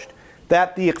established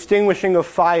that the extinguishing of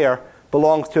fire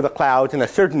belongs to the clouds and a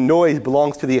certain noise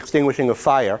belongs to the extinguishing of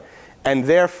fire, and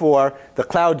therefore the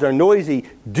clouds are noisy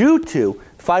due to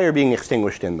fire being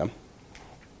extinguished in them,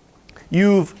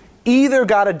 you've either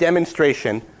got a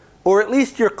demonstration, or at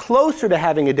least you're closer to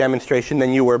having a demonstration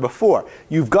than you were before.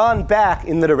 You've gone back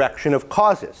in the direction of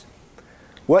causes.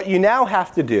 What you now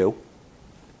have to do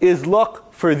is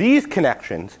look for these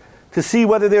connections to see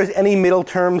whether there's any middle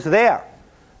terms there.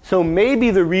 So maybe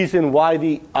the reason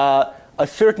why a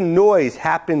certain noise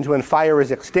happens when fire is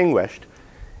extinguished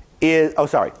is,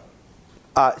 so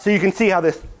you can see how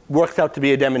this works out to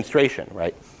be a demonstration,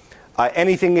 right?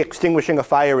 Anything extinguishing a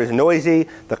fire is noisy,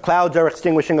 the clouds are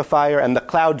extinguishing a fire, and the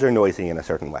clouds are noisy in a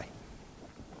certain way.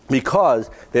 Because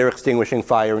they're extinguishing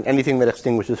fire, and anything that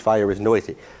extinguishes fire is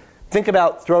noisy. Think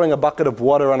about throwing a bucket of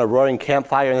water on a roaring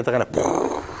campfire and it's kind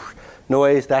of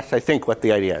noise. That's, I think, what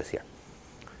the idea is here.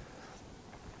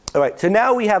 All right, so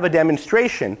now we have a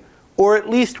demonstration, or at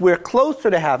least we're closer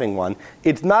to having one.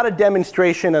 It's not a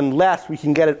demonstration unless we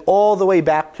can get it all the way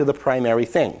back to the primary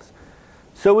things.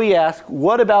 So we ask,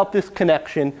 what about this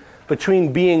connection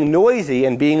between being noisy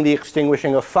and being the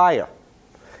extinguishing of fire?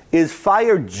 Is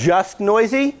fire just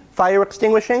noisy, fire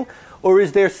extinguishing, or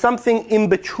is there something in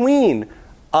between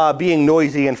being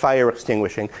noisy and fire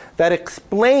extinguishing that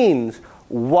explains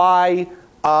why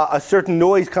a certain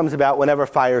noise comes about whenever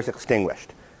fire is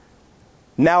extinguished?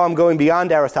 Now I'm going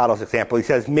beyond Aristotle's example. He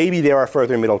says maybe there are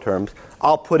further middle terms.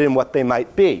 I'll put in what they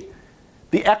might be.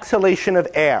 The exhalation of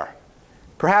air.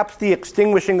 Perhaps the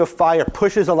extinguishing of fire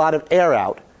pushes a lot of air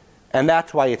out, and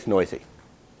that's why it's noisy.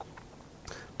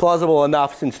 Plausible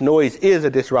enough, since noise is a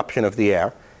disruption of the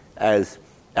air, as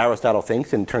Aristotle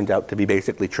thinks and turns out to be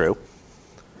basically true.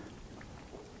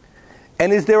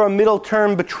 And is there a middle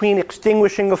term between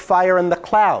extinguishing of fire and the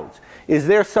clouds? Is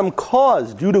there some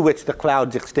cause due to which the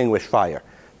clouds extinguish fire?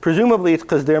 Presumably it's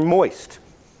because they're moist.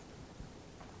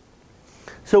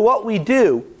 So what we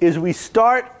do is we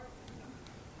start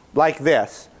like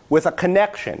this, with a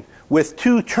connection, with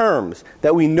two terms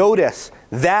that we notice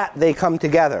that they come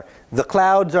together. The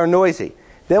clouds are noisy.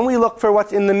 Then we look for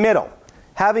what's in the middle.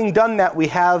 Having done that, we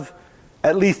have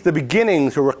at least the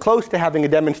beginnings, or we're close to having a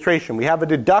demonstration. We have a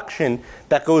deduction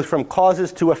that goes from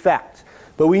causes to effects.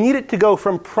 But we need it to go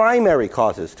from primary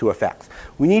causes to effects.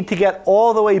 We need to get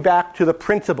all the way back to the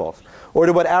principles, or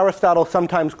to what Aristotle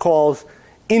sometimes calls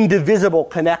indivisible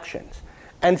connections.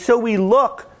 And so we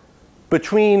look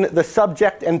between the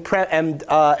subject and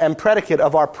predicate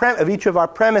of each of our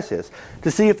premises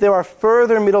to see if there are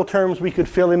further middle terms we could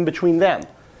fill in between them.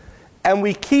 And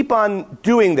we keep on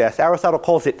doing this. Aristotle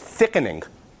calls it thickening,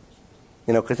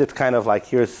 because it's kind of like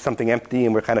here's something empty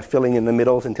and we're kind of filling in the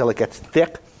middles until it gets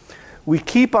thick. We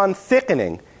keep on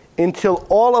thickening until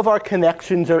all of our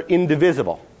connections are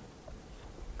indivisible.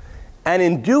 And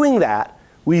in doing that,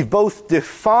 we've both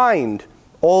defined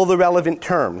all the relevant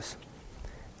terms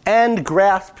and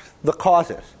grasped the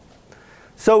causes.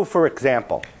 So, for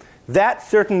example, that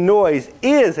certain noise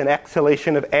is an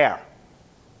exhalation of air.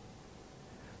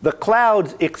 The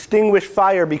clouds extinguish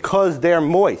fire because they're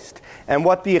moist. And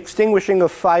what the extinguishing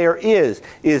of fire is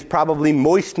probably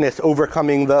moistness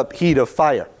overcoming the heat of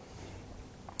fire.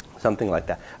 Something like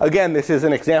that. Again, this is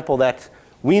an example that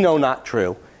we know not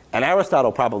true, and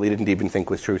Aristotle probably didn't even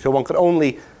think was true. So one could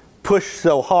only push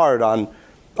so hard on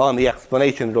the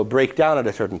explanation it'll break down at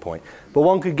a certain point. But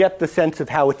one could get the sense of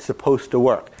how it's supposed to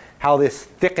work, how this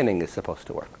thickening is supposed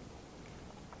to work.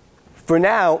 For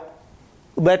now,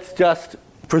 let's just,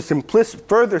 for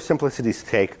further simplicity's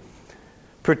sake,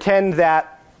 pretend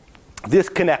that this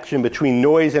connection between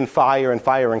noise and fire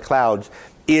and clouds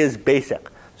is basic.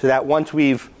 So that once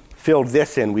we've filled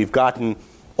this in, we've gotten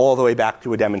all the way back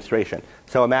to a demonstration.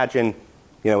 So imagine,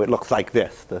 it looks like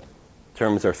this. The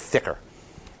terms are thicker.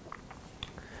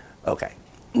 Okay.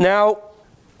 Now,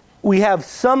 we have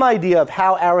some idea of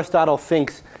how Aristotle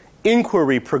thinks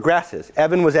inquiry progresses?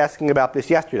 Evan was asking about this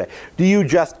yesterday. Do you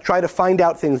just try to find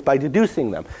out things by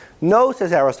deducing them? No,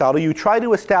 says Aristotle, you try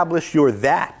to establish your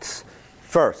that's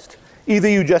first. Either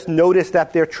you just notice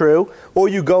that they're true, or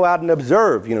you go out and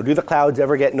observe. Do the clouds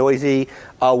ever get noisy?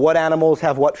 What animals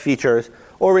have what features?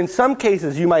 Or in some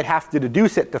cases, you might have to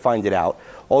deduce it to find it out,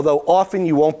 although often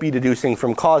you won't be deducing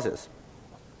from causes.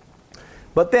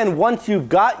 But then once you've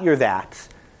got your that's,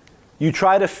 you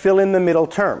try to fill in the middle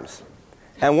terms.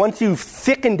 And once you've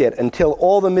thickened it until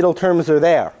all the middle terms are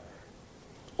there,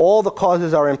 all the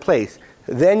causes are in place,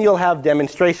 then you'll have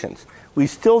demonstrations. We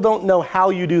still don't know how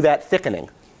you do that thickening.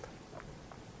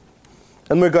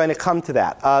 And we're going to come to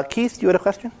that. Keith, you had a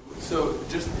question? So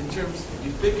just in terms,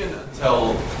 you thicken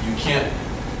until you can't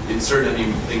insert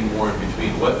anything more in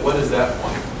between. What is that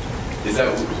point? Is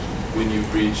that when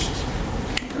you've reached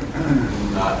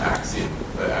not axiom?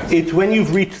 It's when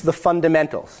you've reached the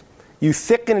fundamentals. You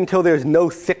thicken until there's no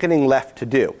thickening left to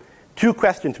do. Two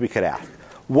questions we could ask.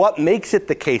 What makes it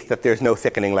the case that there's no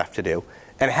thickening left to do?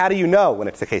 And how do you know when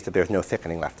it's the case that there's no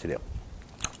thickening left to do?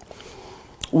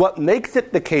 What makes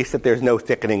it the case that there's no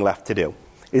thickening left to do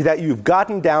is that you've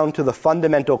gotten down to the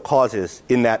fundamental causes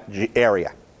in that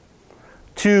area,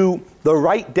 to the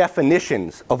right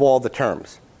definitions of all the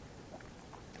terms.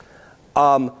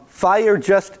 Fire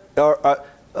just,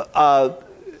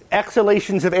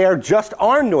 exhalations of air just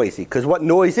are noisy, because what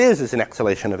noise is an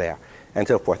exhalation of air, and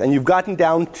so forth. And you've gotten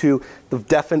down to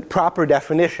the proper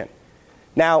definition.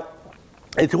 Now,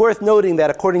 it's worth noting that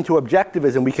according to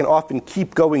objectivism, we can often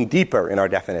keep going deeper in our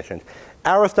definitions.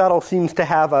 Aristotle seems to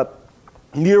have a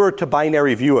nearer to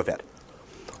binary view of it.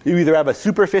 You either have a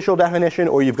superficial definition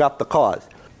or you've got the cause.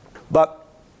 But,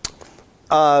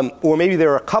 or maybe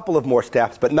there are a couple of more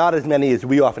steps, but not as many as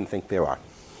we often think there are.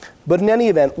 But in any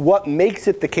event, what makes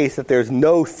it the case that there's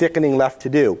no thickening left to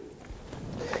do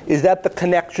is that the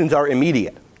connections are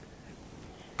immediate.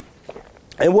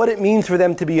 And what it means for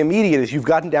them to be immediate is you've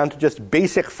gotten down to just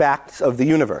basic facts of the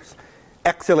universe.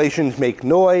 Exhalations make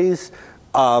noise,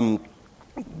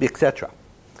 etc.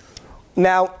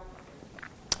 Now,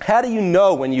 how do you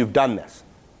know when you've done this?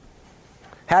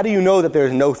 How do you know that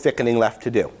there's no thickening left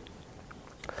to do?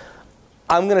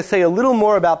 I'm going to say a little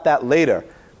more about that later,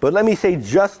 but let me say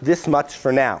just this much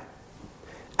for now.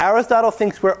 Aristotle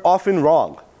thinks we're often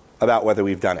wrong about whether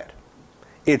we've done it.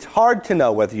 It's hard to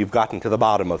know whether you've gotten to the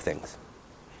bottom of things.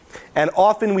 And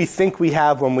often we think we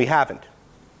have when we haven't.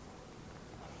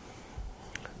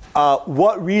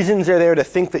 What reasons are there to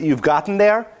think that you've gotten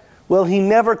there? Well, he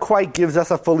never quite gives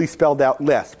us a fully spelled out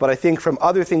list, but I think from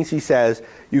other things he says,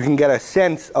 you can get a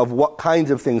sense of what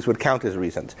kinds of things would count as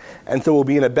reasons. And so we'll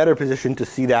be in a better position to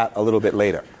see that a little bit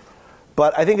later.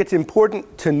 But I think it's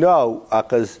important to know,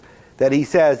 that he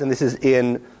says, and this is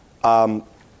in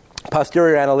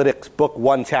Posterior Analytics, Book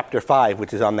 1, Chapter 5,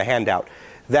 which is on the handout,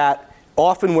 that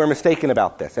often we're mistaken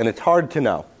about this, and it's hard to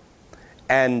know.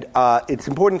 And it's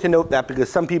important to note that because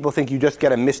some people think you just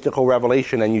get a mystical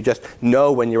revelation and you just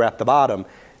know when you're at the bottom.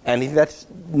 And that's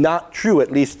not true,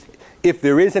 at least if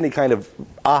there is any kind of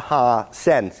aha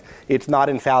sense, it's not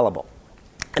infallible.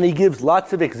 And he gives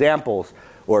lots of examples,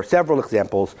 or several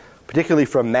examples, particularly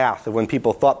from math, of when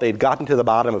people thought they'd gotten to the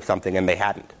bottom of something and they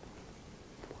hadn't.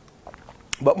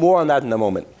 But more on that in a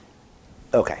moment.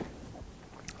 Okay.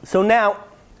 So now,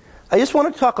 I just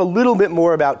want to talk a little bit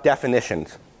more about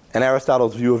definitions and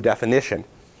Aristotle's view of definition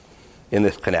in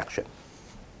this connection.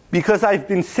 Because I've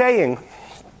been saying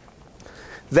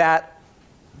that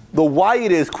the why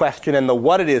it is question and the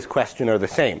what it is question are the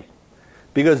same.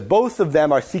 Because both of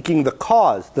them are seeking the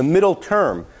cause, the middle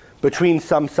term, between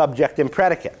some subject and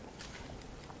predicate.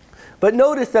 But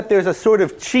notice that there's a sort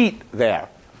of cheat there.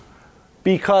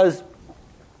 Because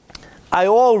I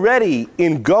already,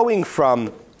 in going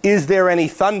from is there any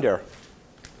thunder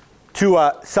to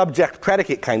a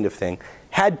subject-predicate kind of thing,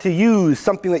 had to use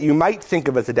something that you might think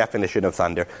of as a definition of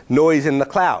thunder, noise in the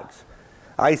clouds.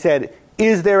 I said,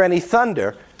 is there any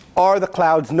thunder? Are the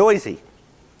clouds noisy?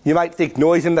 You might think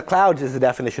noise in the clouds is the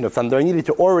definition of thunder. I needed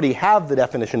to already have the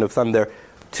definition of thunder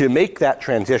to make that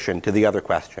transition to the other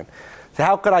question. So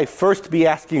how could I first be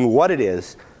asking what it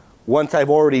is once I've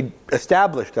already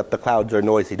established that the clouds are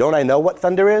noisy? Don't I know what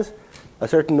thunder is? A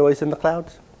certain noise in the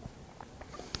clouds?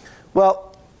 Well,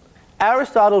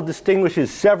 Aristotle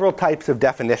distinguishes several types of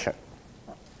definition.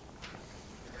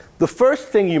 The first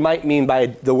thing you might mean by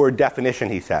the word definition,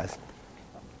 he says,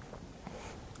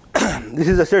 this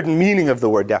is a certain meaning of the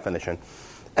word definition,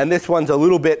 and this one's a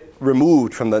little bit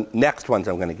removed from the next ones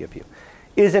I'm going to give you,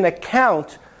 is an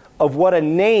account of what a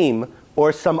name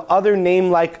or some other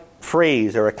name-like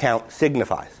phrase or account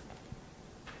signifies.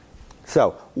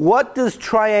 So, what does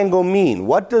triangle mean?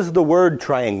 What does the word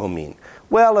triangle mean?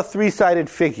 Well, a three-sided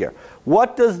figure.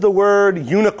 What does the word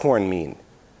unicorn mean?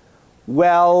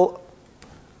 Well,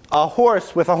 a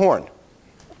horse with a horn.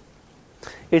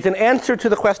 It's an answer to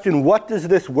the question, what does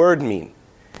this word mean?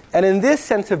 And in this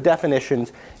sense of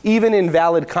definitions, even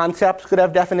invalid concepts could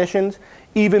have definitions.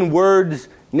 Even words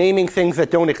naming things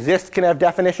that don't exist can have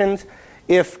definitions.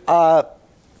 If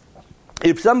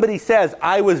somebody says,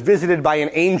 I was visited by an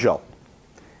angel,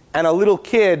 and a little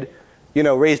kid,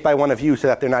 raised by one of you so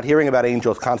that they're not hearing about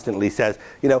angels constantly, says,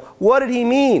 what did he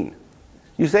mean?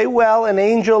 You say, well, an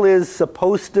angel is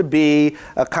supposed to be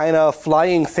a kind of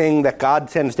flying thing that God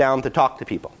sends down to talk to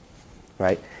people,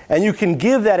 right? And you can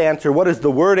give that answer, what does the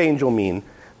word angel mean,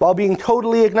 while being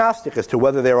totally agnostic as to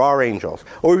whether there are angels,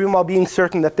 or even while being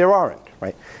certain that there aren't,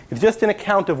 right? It's just an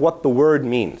account of what the word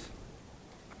means.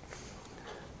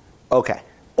 Okay.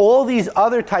 All these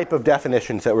other type of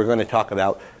definitions that we're going to talk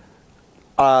about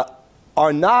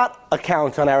are not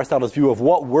accounts on Aristotle's view of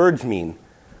what words mean,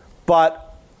 but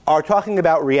are talking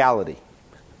about reality.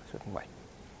 A certain way.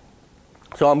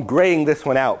 So I'm graying this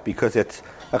one out because it's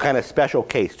a kind of special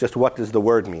case. Just what does the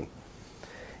word mean?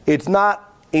 It's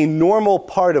not a normal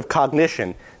part of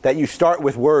cognition that you start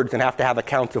with words and have to have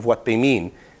accounts of what they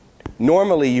mean.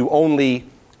 Normally, you only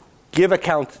give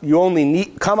accounts, you only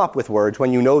come up with words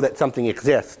when you know that something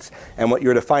exists, and what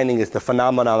you're defining is the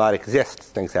phenomenon that exists,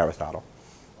 thinks Aristotle.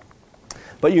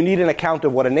 But you need an account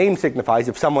of what a name signifies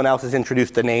if someone else has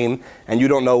introduced a name and you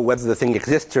don't know whether the thing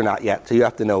exists or not yet, so you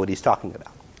have to know what he's talking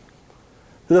about.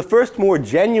 So the first more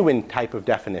genuine type of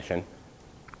definition,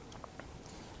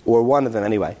 or one of them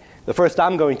anyway, the first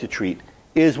I'm going to treat,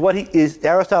 is what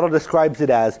Aristotle describes it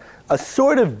as a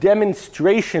sort of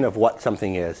demonstration of what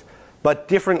something is, but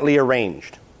differently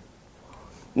arranged.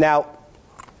 Now,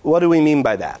 what do we mean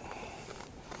by that?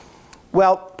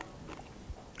 Well,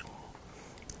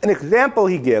 an example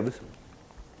he gives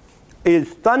is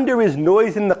thunder is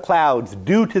noise in the clouds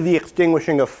due to the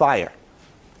extinguishing of fire.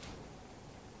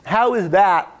 How is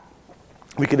that?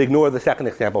 We could ignore the second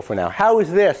example for now. How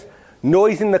is this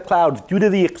noise in the clouds due to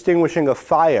the extinguishing of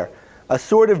fire a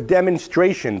sort of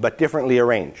demonstration but differently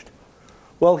arranged?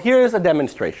 Well, here's a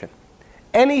demonstration.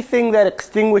 Anything that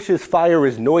extinguishes fire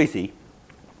is noisy,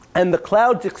 and the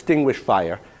clouds extinguish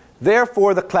fire.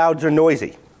 Therefore, the clouds are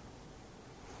noisy.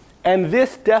 And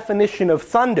this definition of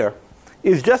thunder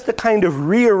is just a kind of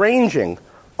rearranging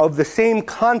of the same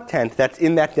content that's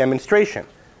in that demonstration.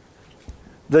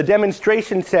 The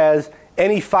demonstration says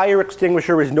any fire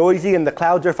extinguisher is noisy and the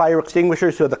clouds are fire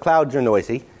extinguishers, so the clouds are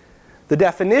noisy. The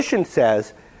definition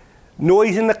says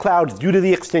noise in the clouds due to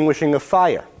the extinguishing of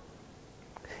fire.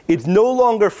 It's no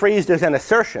longer phrased as an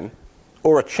assertion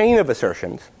or a chain of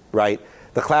assertions, right?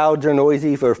 The clouds are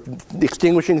noisy, for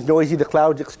extinguishing is noisy, the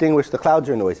clouds extinguish, the clouds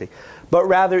are noisy. But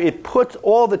rather it puts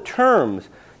all the terms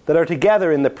that are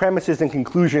together in the premises and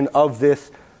conclusion of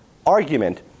this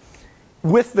argument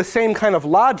with the same kind of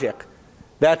logic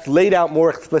that's laid out more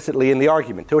explicitly in the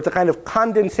argument. So it's a kind of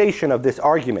condensation of this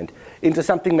argument into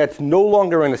something that's no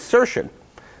longer an assertion,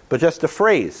 but just a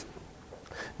phrase.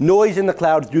 Noise in the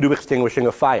clouds due to extinguishing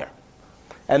of fire.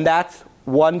 And that's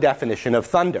one definition of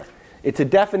thunder. It's a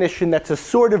definition that's a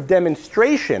sort of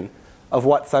demonstration of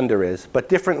what thunder is, but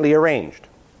differently arranged.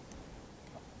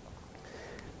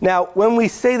 Now, when we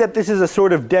say that this is a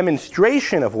sort of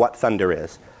demonstration of what thunder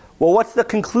is, well, what's the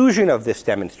conclusion of this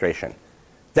demonstration?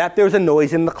 That there's a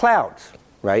noise in the clouds,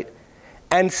 right?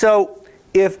 And so,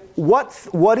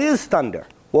 what is thunder?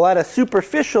 Well, at a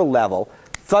superficial level,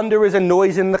 thunder is a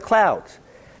noise in the clouds.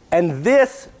 And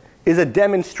this is a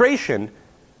demonstration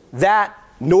that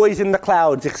noise in the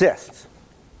clouds exists,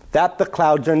 that the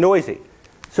clouds are noisy.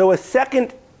 So a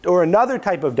second or another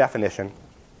type of definition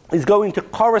is going to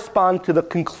correspond to the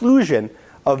conclusion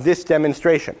of this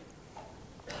demonstration.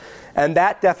 And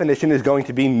that definition is going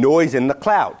to be noise in the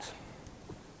clouds.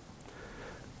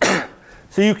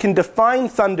 So you can define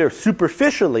thunder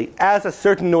superficially as a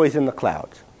certain noise in the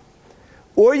clouds.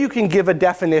 Or you can give a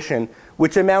definition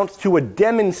which amounts to a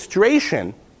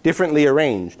demonstration, differently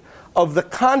arranged, of the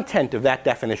content of that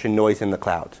definition, noise in the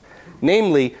clouds.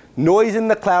 Namely, noise in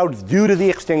the clouds due to the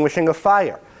extinguishing of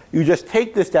fire. You just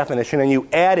take this definition and you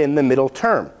add in the middle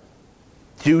term.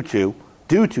 Due to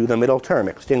the middle term,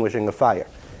 extinguishing of fire.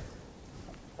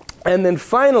 And then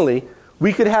finally,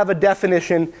 we could have a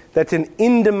definition that's an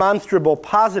indemonstrable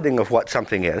positing of what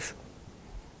something is.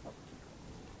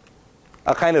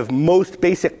 A kind of most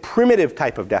basic primitive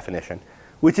type of definition,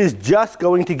 which is just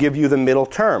going to give you the middle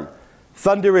term.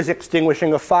 Thunder is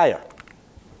extinguishing of fire.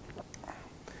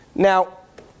 Now,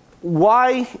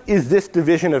 why is this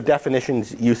division of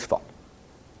definitions useful?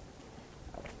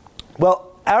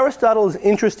 Well, Aristotle is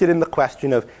interested in the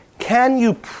question of, can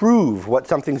you prove what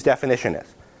something's definition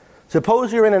is?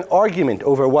 Suppose you're in an argument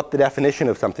over what the definition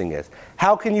of something is.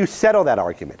 How can you settle that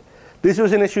argument? This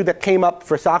was an issue that came up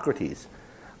for Socrates.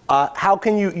 How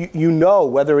can you know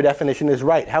whether a definition is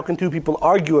right? How can two people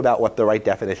argue about what the right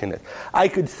definition is? I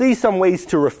could see some ways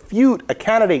to refute a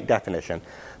candidate definition,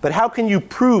 but how can you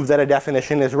prove that a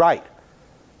definition is right?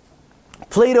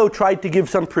 Plato tried to give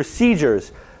some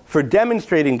procedures for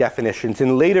demonstrating definitions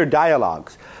in later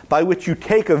dialogues, by which you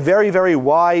take a very, very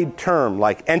wide term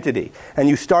like entity, and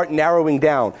you start narrowing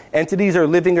down. Entities are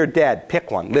living or dead.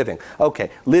 Pick one. Living. Okay.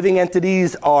 Living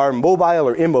entities are mobile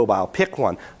or immobile. Pick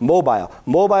one. Mobile.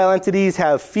 Mobile entities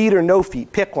have feet or no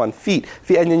feet. Pick one. Feet.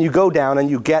 And then you go down and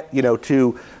you get,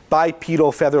 to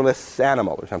bipedal featherless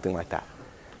animal or something like that.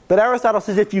 But Aristotle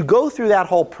says if you go through that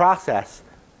whole process,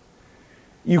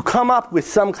 you come up with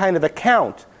some kind of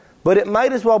account, but it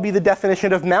might as well be the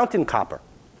definition of mountain copper.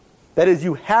 That is,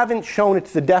 you haven't shown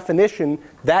it's the definition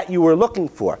that you were looking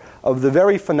for of the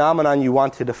very phenomenon you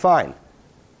want to define.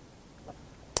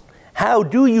 How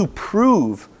do you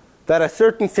prove that a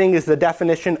certain thing is the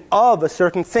definition of a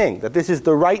certain thing? That this is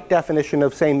the right definition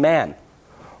of, say, man,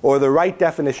 or the right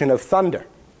definition of thunder?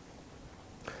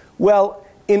 Well,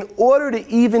 in order to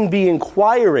even be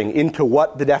inquiring into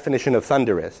what the definition of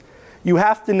thunder is, you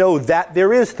have to know that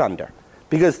there is thunder.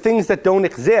 Because things that don't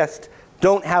exist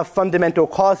don't have fundamental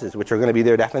causes, which are going to be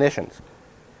their definitions.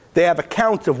 They have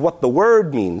accounts of what the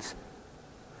word means,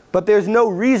 but there's no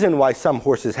reason why some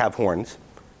horses have horns,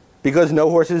 because no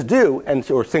horses do,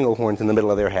 or single horns in the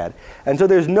middle of their head. And so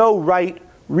there's no right,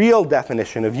 real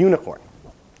definition of unicorn.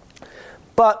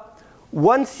 But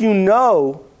once you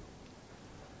know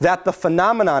that the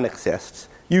phenomenon exists,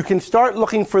 you can start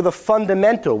looking for the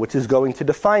fundamental which is going to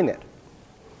define it.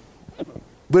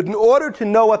 But in order to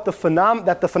know what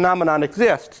that the phenomenon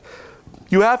exists,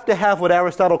 you have to have what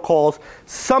Aristotle calls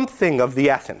something of the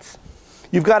essence.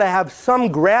 You've got to have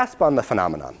some grasp on the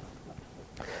phenomenon.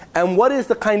 And what is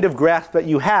the kind of grasp that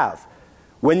you have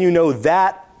when you know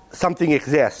that something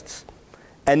exists,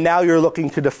 and now you're looking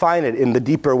to define it in the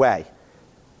deeper way?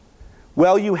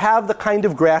 Well, you have the kind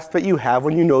of grasp that you have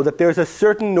when you know that there's a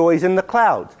certain noise in the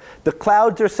clouds. The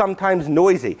clouds are sometimes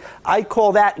noisy. I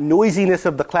call that noisiness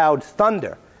of the clouds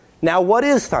thunder. Now, what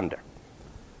is thunder?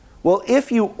 Well, if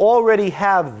you already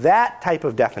have that type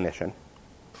of definition,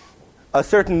 a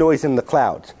certain noise in the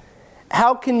clouds,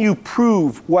 how can you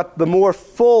prove what the more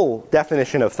full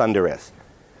definition of thunder is?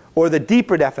 Or the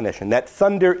deeper definition, that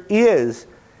thunder is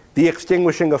the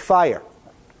extinguishing of fire?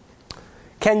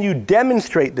 Can you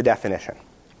demonstrate the definition?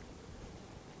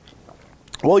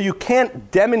 Well, you can't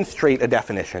demonstrate a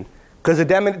definition, because a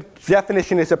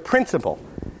definition is a principle.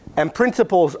 And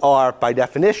principles are, by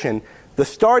definition, the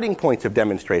starting points of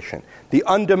demonstration, the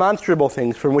undemonstrable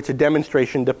things from which a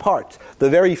demonstration departs, the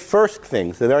very first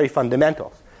things, the very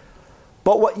fundamentals.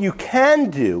 But what you can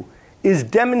do is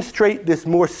demonstrate this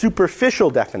more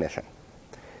superficial definition.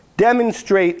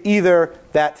 Demonstrate either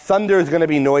that thunder is going to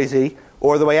be noisy,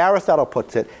 or the way Aristotle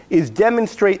puts it, is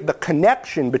demonstrate the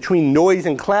connection between noise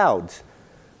and clouds,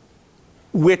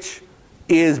 which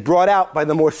is brought out by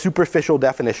the more superficial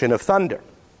definition of thunder.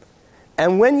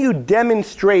 And when you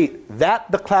demonstrate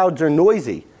that the clouds are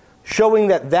noisy, showing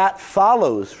that that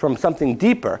follows from something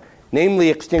deeper, namely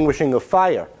extinguishing of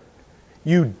fire,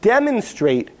 you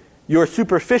demonstrate your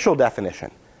superficial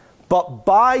definition. But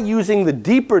by using the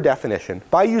deeper definition,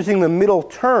 by using the middle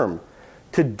term,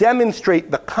 to demonstrate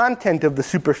the content of the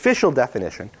superficial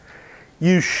definition,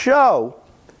 you show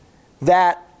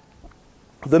that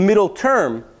the middle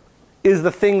term is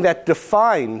the thing that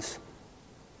defines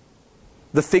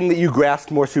the thing that you grasp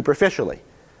more superficially.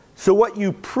 So what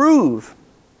you prove,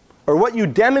 or what you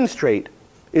demonstrate,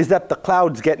 is that the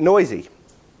clouds get noisy.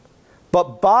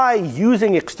 But by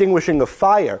using extinguishing of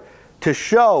fire to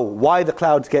show why the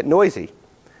clouds get noisy,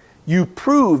 you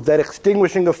prove that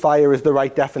extinguishing of fire is the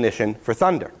right definition for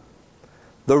thunder,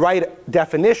 the right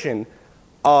definition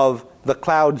of the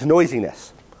cloud's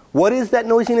noisiness. What is that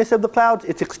noisiness of the clouds?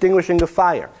 It's extinguishing of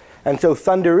fire. And so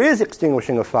thunder is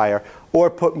extinguishing of fire, or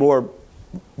put more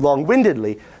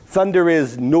long-windedly, thunder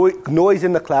is noise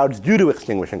in the clouds due to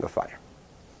extinguishing of fire.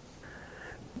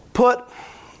 Put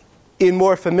in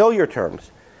more familiar terms,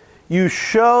 you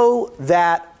show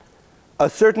that a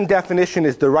certain definition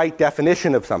is the right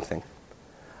definition of something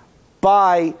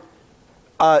by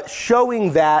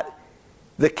showing that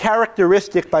the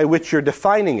characteristic by which you're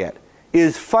defining it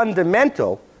is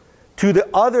fundamental to the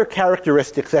other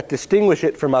characteristics that distinguish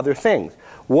it from other things.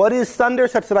 What is thunder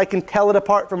such that I can tell it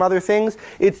apart from other things?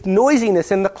 It's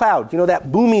noisiness in the clouds. You know,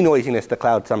 that boomy noisiness the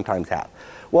clouds sometimes have.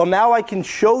 Well, now I can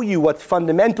show you what's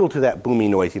fundamental to that boomy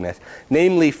noisiness,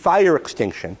 namely fire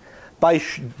extinction, by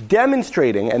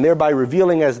demonstrating, and thereby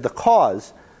revealing as the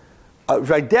cause,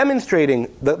 by demonstrating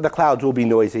the clouds will be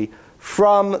noisy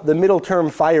from the middle term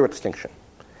fire extinction.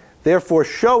 Therefore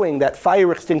showing that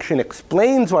fire extinction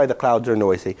explains why the clouds are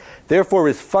noisy, therefore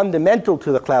is fundamental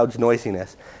to the cloud's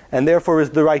noisiness, and therefore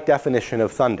is the right definition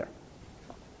of thunder.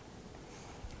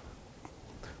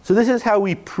 So this is how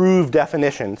we prove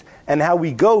definitions, and how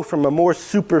we go from a more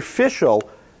superficial,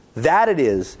 that it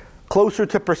is, closer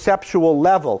to perceptual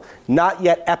level, not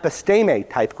yet episteme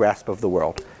type grasp of the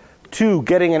world, to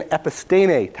getting an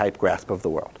episteme type grasp of the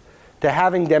world, to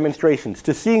having demonstrations,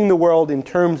 to seeing the world in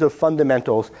terms of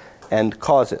fundamentals and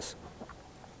causes.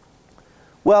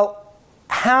 Well,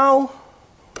 how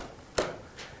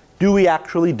do we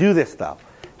actually do this, though?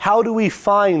 How do we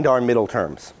find our middle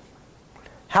terms?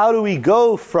 How do we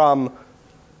go from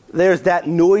there's that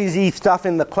noisy stuff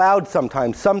in the clouds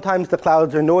sometimes the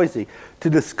clouds are noisy, to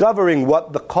discovering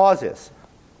what the cause is?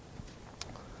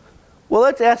 Well,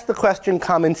 let's ask the question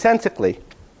commonsensically.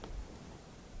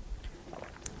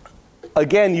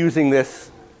 Again, using this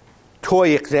toy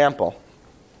example.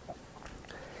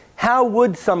 How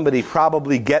would somebody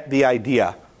probably get the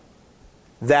idea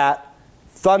that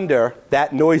thunder,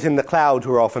 that noise in the clouds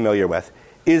we're all familiar with,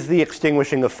 is the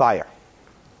extinguishing of fire?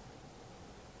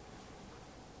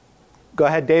 Go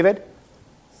ahead, David.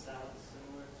 Sounds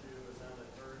similar to a sound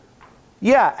they heard.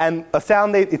 Yeah, and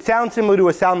it sounds similar to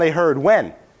a sound they heard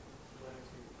when?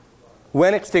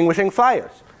 When extinguishing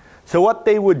fires. So what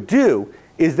they would do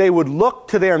is they would look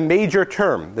to their major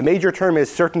term. The major term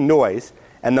is certain noise,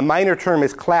 and the minor term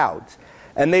is clouds.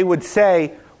 And they would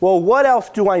say, well, what else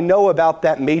do I know about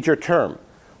that major term?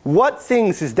 What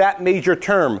things is that major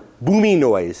term, boomy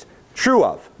noise, true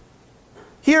of?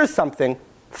 Here's something,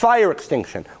 fire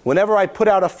extinction. Whenever I put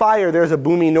out a fire, there's a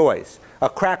boomy noise, a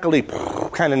crackly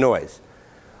kind of noise.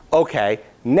 Okay,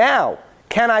 now,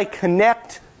 can I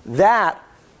connect that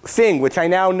thing, which I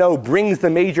now know brings the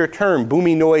major term,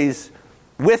 boomy noise,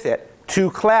 with it, to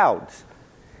clouds?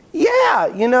 Yeah,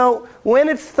 you know, when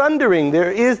it's thundering, there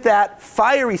is that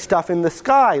fiery stuff in the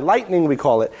sky, lightning we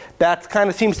call it, that kind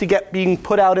of seems to get being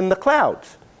put out in the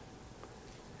clouds.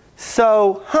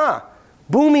 So,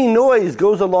 boomy noise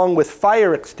goes along with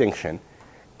fire extinction,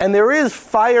 and there is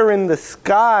fire in the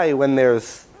sky when there's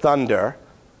thunder,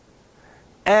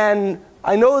 and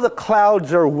I know the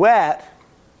clouds are wet,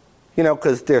 you know,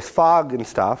 because there's fog and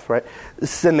stuff, right?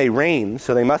 Then they rain,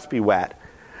 so they must be wet.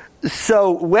 So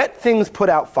wet things put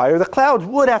out fire. The clouds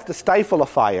would have to stifle a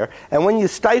fire, and when you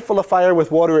stifle a fire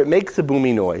with water, it makes a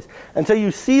boomy noise. And so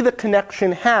you see the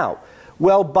connection how?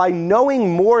 Well, by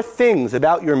knowing more things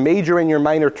about your major and your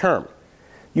minor term.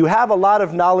 You have a lot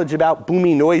of knowledge about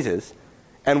boomy noises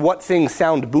and what things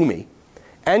sound boomy.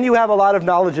 And you have a lot of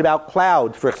knowledge about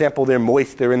clouds. For example, they're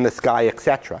moist, they're in the sky,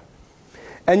 etc.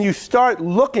 And you start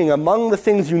looking among the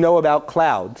things you know about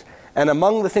clouds and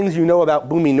among the things you know about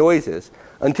boomy noises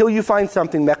until you find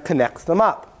something that connects them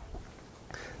up.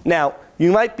 Now,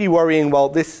 you might be worrying, well,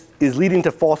 this is leading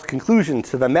to false conclusions,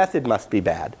 so the method must be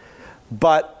bad.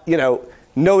 But, you know,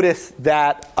 notice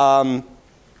that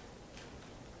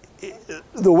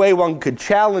the way one could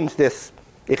challenge this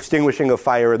extinguishing of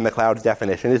fire in the clouds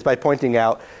definition is by pointing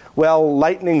out, well,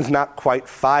 lightning's not quite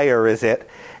fire, is it?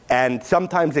 And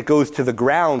sometimes it goes to the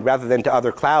ground rather than to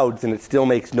other clouds, and it still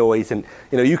makes noise. And,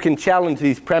 you know, you can challenge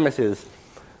these premises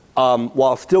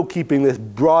while still keeping this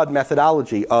broad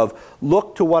methodology of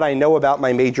look to what I know about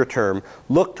my major term,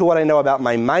 look to what I know about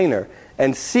my minor,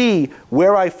 and see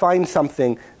where I find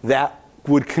something that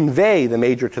would convey the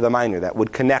major to the minor, that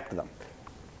would connect them.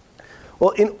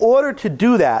 Well, in order to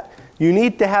do that, you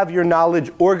need to have your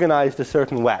knowledge organized a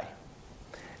certain way.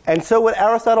 And so what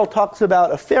Aristotle talks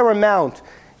about a fair amount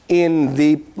in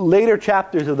the later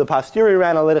chapters of the Posterior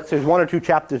Analytics, there's 1 or 2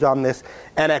 chapters on this,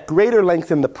 and at greater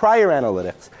length in the Prior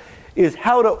Analytics, is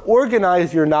how to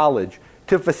organize your knowledge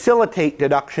to facilitate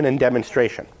deduction and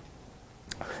demonstration.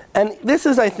 And this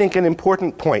is, I think, an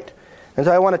important point, and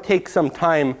so I want to take some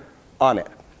time on it.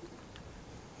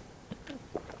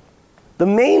 The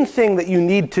main thing that you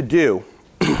need to do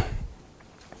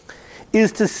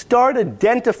is to start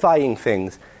identifying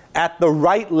things at the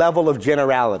right level of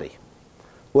generality,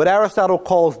 what Aristotle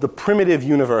calls the primitive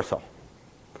universal.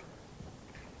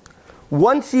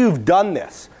 Once you've done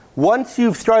this, once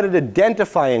you've started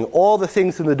identifying all the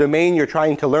things in the domain you're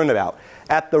trying to learn about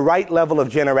at the right level of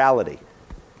generality,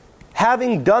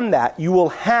 having done that, you will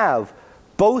have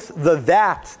both the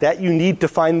that's that you need to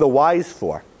find the whys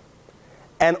for,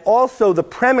 and also the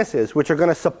premises which are going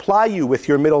to supply you with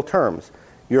your middle terms,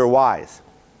 your y's.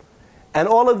 And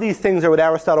all of these things are what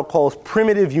Aristotle calls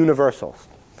primitive universals.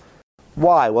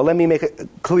 Why? Well, let me make it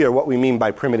clear what we mean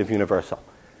by primitive universal.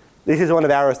 This is one of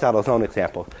Aristotle's own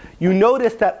examples. You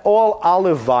notice that all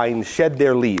olive vines shed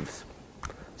their leaves.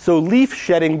 So leaf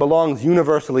shedding belongs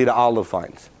universally to olive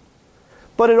vines.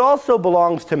 But it also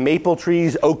belongs to maple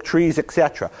trees, oak trees,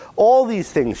 etc. All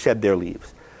these things shed their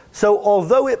leaves. So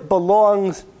although it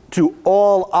belongs to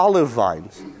all olive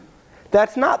vines,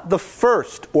 that's not the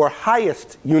first or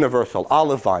highest universal,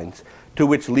 olive vines, to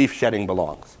which leaf shedding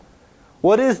belongs.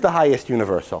 What is the highest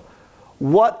universal?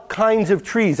 What kinds of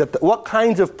trees, what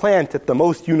kinds of plants at the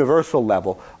most universal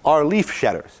level are leaf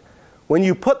shedders? When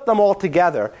you put them all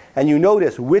together and you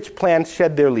notice which plants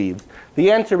shed their leaves, the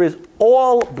answer is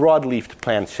all broad-leafed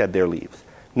plants shed their leaves.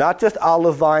 Not just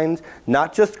olive vines,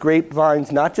 not just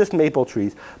grapevines, not just maple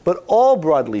trees, but all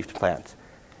broad-leafed plants.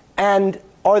 And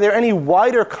are there any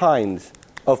wider kinds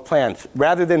of plants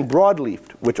rather than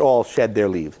broad-leafed which all shed their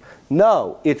leaves?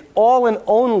 No, it's all and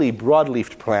only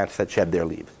broad-leafed plants that shed their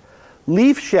leaves.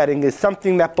 Leaf shedding is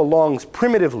something that belongs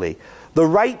primitively. The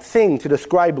right thing to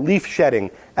describe leaf shedding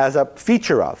as a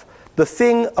feature of, the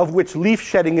thing of which leaf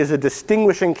shedding is a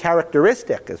distinguishing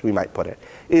characteristic, as we might put it,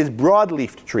 is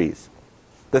broad-leafed trees.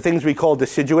 The things we call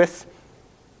deciduous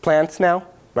plants now,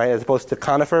 right, as opposed to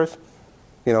conifers,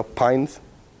 pines.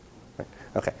 Right.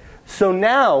 Okay. So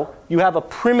now you have a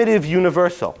primitive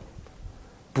universal.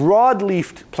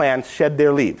 Broad-leafed plants shed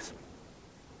their leaves.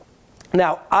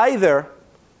 Now, either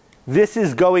this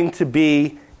is going to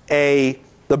be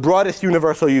the broadest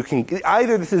universal you can,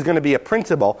 either this is going to be a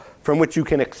principle from which you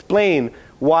can explain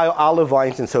why olive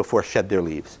vines and so forth shed their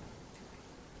leaves.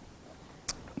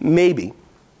 Maybe.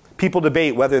 People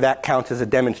debate whether that counts as a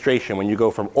demonstration when you go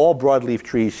from all broadleaf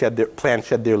trees plants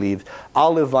shed their leaves,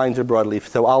 olive vines are broadleaf,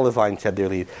 so olive vines shed their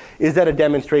leaves. Is that a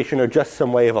demonstration or just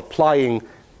some way of applying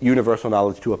universal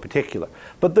knowledge to a particular?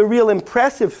 But the real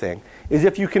impressive thing is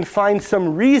if you can find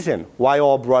some reason why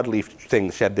all broadleaf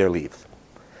things shed their leaves.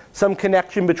 Some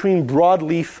connection between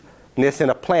broadleafness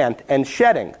in a plant and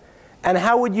shedding. And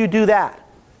how would you do that?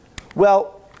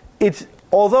 Well,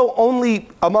 although only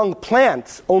among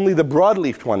plants, only the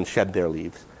broadleafed ones shed their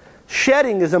leaves,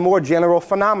 shedding is a more general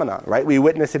phenomenon, right? We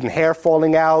witness it in hair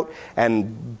falling out,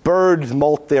 and birds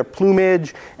molt their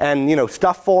plumage, and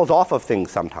stuff falls off of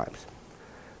things sometimes.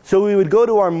 So we would go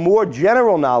to our more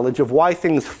general knowledge of why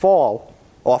things fall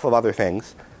off of other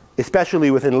things,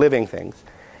 especially within living things,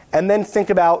 and then think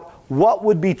about what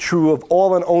would be true of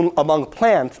among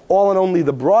plants, all and only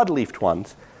the broadleafed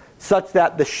ones, such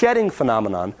that the shedding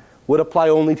phenomenon would apply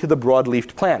only to the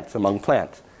broad-leafed plants among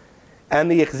plants.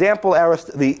 And the example,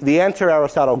 the answer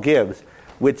Aristotle gives,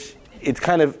 which it's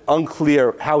kind of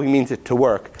unclear how he means it to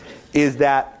work, is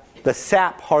that the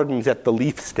sap hardens at the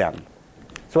leaf stem.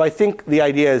 So I think the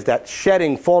idea is that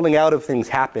shedding, falling out of things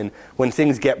happen when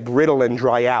things get brittle and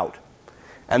dry out.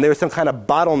 And there's some kind of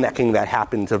bottlenecking that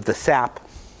happens of the sap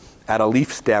at a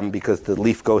leaf stem because the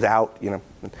leaf goes out,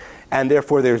 and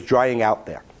therefore there's drying out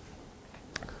there.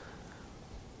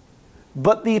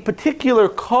 But the particular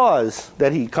cause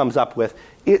that he comes up with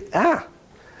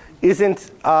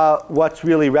isn't what's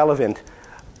really relevant,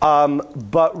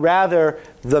 but rather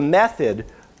the method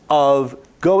of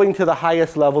going to the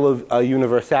highest level of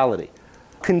universality.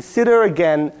 Consider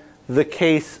again the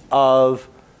case of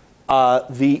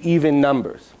the even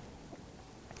numbers.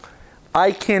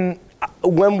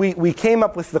 When we came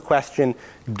up with the question,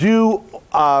 you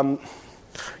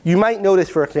might notice,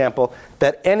 for example,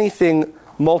 that anything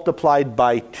multiplied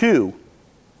by 2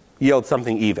 yields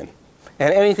something even.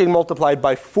 And anything multiplied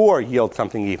by 4 yields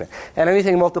something even. And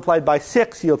anything multiplied by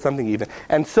 6 yields something even.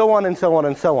 And so on and so on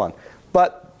and so on.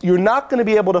 But you're not going to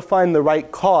be able to find the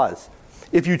right cause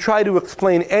if you try to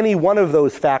explain any one of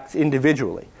those facts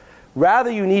individually.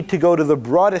 Rather, you need to go to the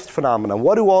broadest phenomenon.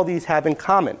 What do all these have in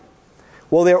common?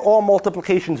 Well, they're all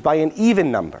multiplications by an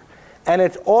even number. And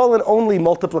it's all and only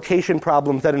multiplication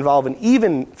problems that involve an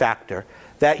even factor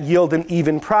that yield an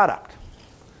even product.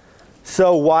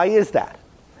 So why is that?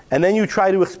 And then you try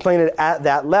to explain it at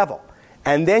that level.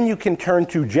 And then you can turn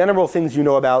to general things you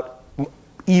know about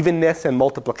evenness and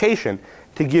multiplication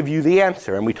to give you the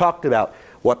answer. And we talked about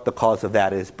what the cause of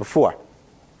that is before.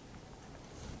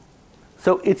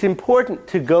 So it's important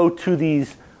to go to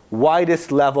these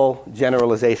widest level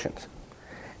generalizations.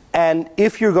 And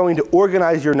if you're going to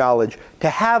organize your knowledge to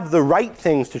have the right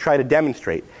things to try to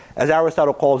demonstrate, as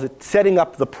Aristotle calls it, setting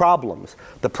up the problems.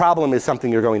 The problem is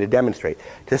something you're going to demonstrate.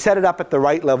 To set it up at the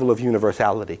right level of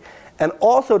universality. And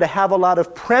also to have a lot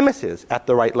of premises at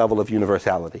the right level of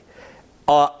universality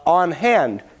on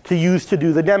hand to use to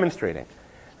do the demonstrating.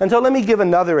 And so let me give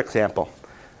another example.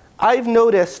 I've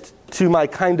noticed, to my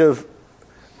kind of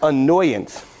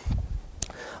annoyance,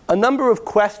 a number of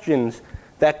questions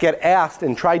that get asked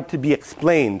and tried to be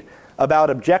explained about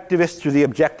objectivists or the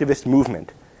objectivist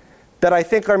movement that I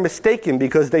think are mistaken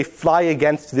because they fly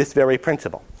against this very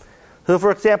principle. So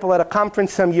for example, at a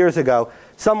conference some years ago,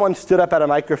 someone stood up at a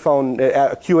microphone,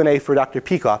 a Q&A for Dr.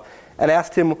 Peikoff, and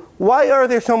asked him, why are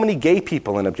there so many gay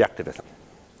people in objectivism?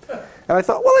 And I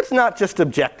thought, well, it's not just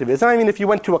objectivism. I mean, if you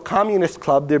went to a communist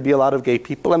club, there'd be a lot of gay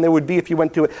people, and there would be if you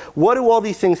went to it. What do all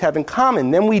these things have in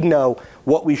common? Then we'd know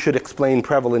what we should explain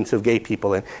prevalence of gay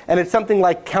people in. And it's something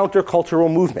like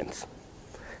countercultural movements.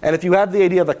 And if you have the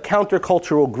idea of a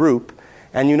countercultural group,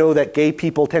 and you know that gay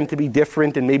people tend to be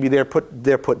different, and maybe they're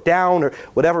put down, or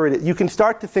whatever it is, you can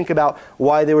start to think about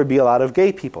why there would be a lot of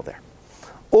gay people there.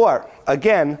 Or,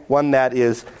 again, one that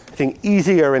is, I think,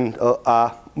 easier and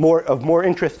more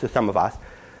interest to some of us.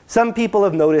 Some people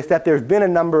have noticed that there's been a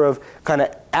number of kind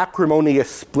of acrimonious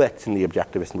splits in the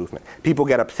objectivist movement. People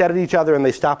get upset at each other and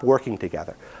they stop working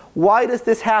together. Why does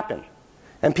this happen?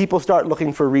 And people start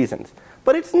looking for reasons.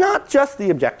 But it's not just the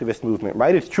objectivist movement,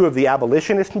 right? It's true of the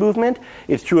abolitionist movement.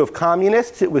 It's true of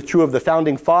communists. It was true of the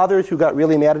founding fathers who got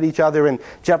really mad at each other, and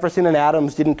Jefferson and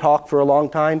Adams didn't talk for a long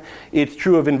time. It's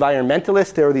true of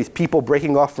environmentalists. There are these people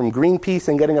breaking off from Greenpeace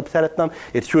and getting upset at them.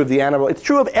 It's true of the animal. It's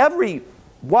true of every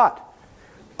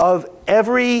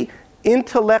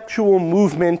intellectual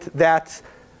movement that's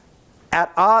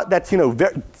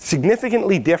very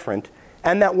significantly different,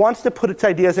 and that wants to put its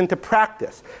ideas into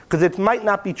practice. Because it might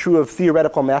not be true of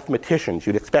theoretical mathematicians.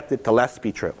 You'd expect it to less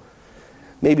be true.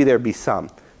 Maybe there'd be some.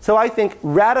 So I think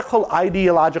radical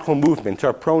ideological movements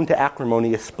are prone to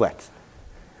acrimonious splits.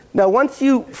 Now, once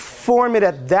you form it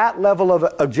at that level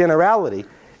of generality,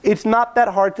 it's not that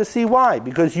hard to see why.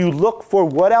 Because you look for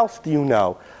what else do you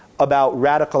know about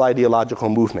radical ideological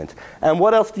movements. And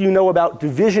what else do you know about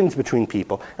divisions between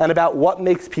people, and about what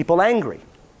makes people angry.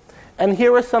 And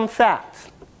here are some facts.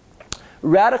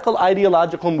 Radical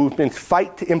ideological movements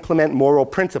fight to implement moral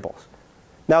principles.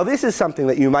 Now, this is something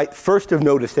that you might first have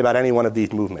noticed about any one of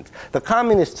these movements. The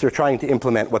communists are trying to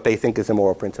implement what they think is a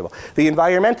moral principle. The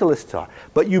environmentalists are.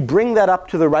 But you bring that up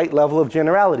to the right level of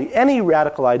generality. Any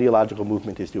radical ideological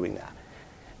movement is doing that.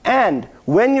 And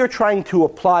when you're trying to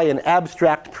apply an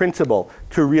abstract principle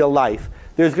to real life,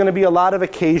 there's going to be a lot of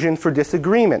occasion for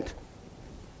disagreement.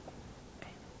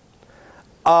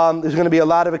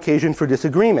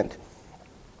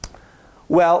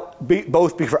 Well,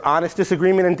 both for honest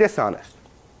disagreement and dishonest.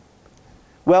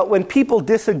 Well, when people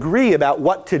disagree about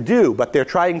what to do, but they're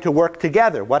trying to work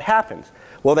together, what happens?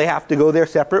 Well, they have to go their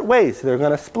separate ways. So they're going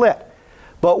to split.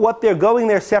 But what they're going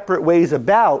their separate ways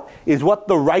about is what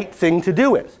the right thing to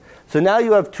do is. So now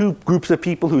you have two groups of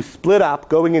people who split up,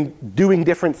 going and doing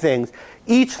different things,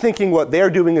 each thinking what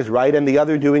they're doing is right and the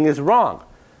other doing is wrong.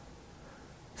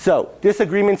 So,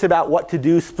 disagreements about what to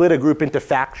do split a group into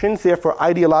factions. Therefore,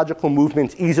 ideological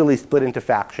movements easily split into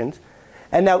factions.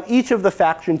 And now each of the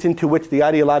factions into which the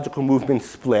ideological movements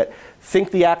split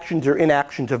think the actions or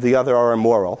inactions of the other are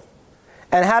immoral.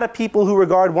 And how do people who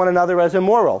regard one another as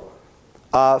immoral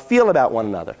feel about one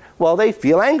another? Well, they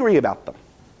feel angry about them.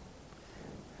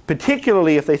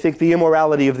 Particularly if they think the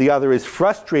immorality of the other is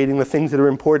frustrating the things that are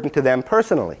important to them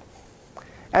personally.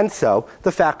 And so,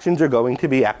 the factions are going to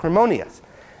be acrimonious.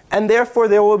 And therefore,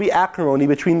 there will be acrimony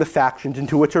between the factions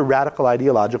into which a radical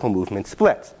ideological movement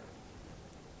splits.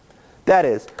 That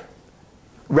is,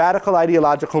 radical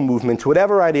ideological movements,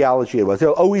 whatever ideology it was,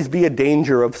 there'll always be a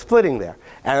danger of splitting there,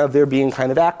 and of there being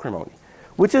kind of acrimony.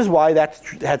 Which is why that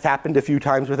has happened a few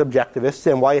times with objectivists,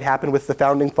 and why it happened with the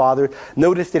founding fathers.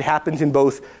 Notice it happens in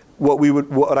both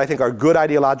what I think are good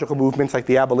ideological movements like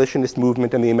the abolitionist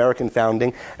movement and the American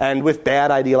founding, and with bad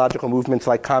ideological movements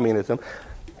like communism.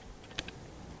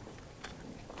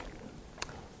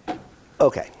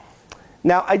 Okay.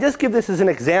 Now, I just give this as an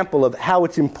example of how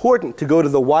it's important to go to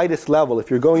the widest level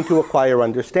if you're going to acquire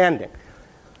understanding.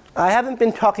 I haven't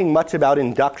been talking much about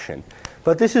induction,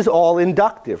 but this is all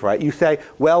inductive, right? You say,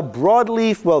 well,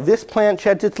 broadleaf, this plant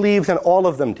sheds its leaves, and all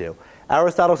of them do.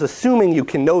 Aristotle's assuming you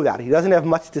can know that. He doesn't have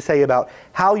much to say about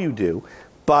how you do,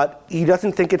 but he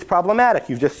doesn't think it's problematic.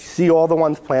 You just see all the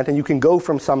ones plant, and you can go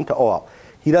from some to all.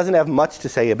 He doesn't have much to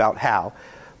say about how,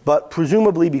 but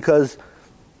presumably because,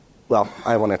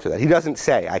 I won't answer that. He doesn't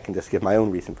say. I can just give my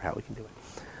own reason for how we can do it.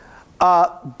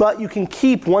 But you can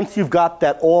keep, once you've got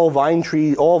that all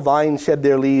vines shed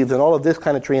their leaves, and all of this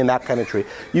kind of tree and that kind of tree,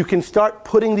 you can start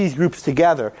putting these groups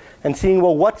together and seeing,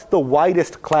 what's the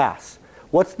widest class?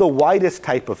 What's the widest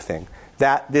type of thing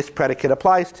that this predicate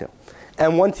applies to?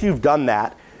 And once you've done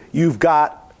that, you've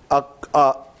got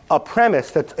a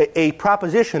premise, that's a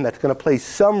proposition that's going to play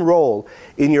some role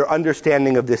in your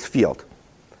understanding of this field.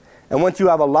 And once you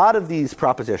have a lot of these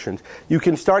propositions, you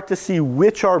can start to see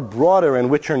which are broader and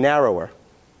which are narrower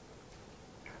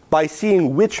by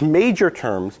seeing which major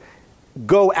terms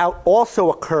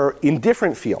also occur in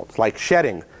different fields, like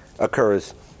shedding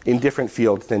occurs in different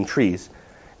fields than trees.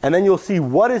 And then you'll see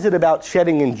what is it about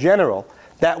shedding in general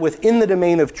that within the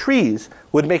domain of trees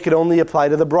would make it only apply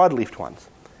to the broadleafed ones.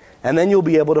 And then you'll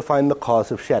be able to find the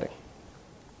cause of shedding.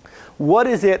 What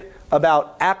is it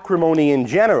about acrimony in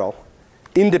general,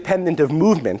 independent of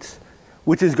movements,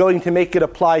 which is going to make it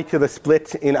apply to the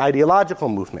splits in ideological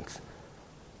movements?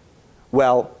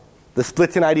 Well, the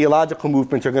splits in ideological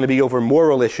movements are going to be over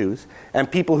moral issues, and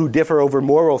people who differ over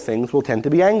moral things will tend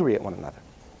to be angry at one another,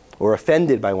 or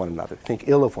offended by one another, think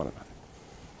ill of one another.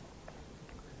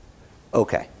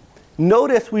 Okay.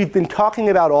 Notice we've been talking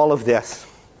about all of this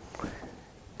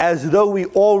as though we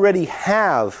already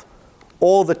have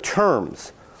all the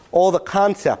terms, all the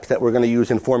concepts that we're going to use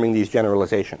in forming these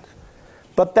generalizations.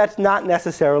 But that's not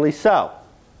necessarily so.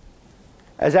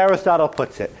 As Aristotle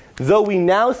puts it, though we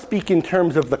now speak in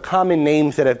terms of the common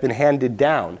names that have been handed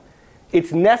down,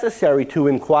 it's necessary to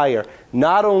inquire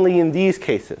not only in these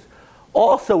cases,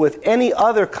 also if any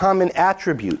other common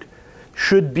attribute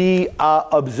should be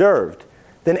observed,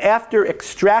 then after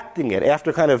extracting it,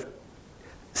 after kind of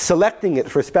selecting it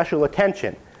for special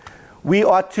attention, we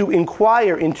ought to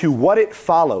inquire into what it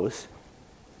follows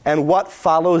and what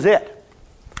follows it.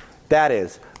 That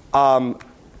is,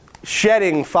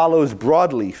 shedding follows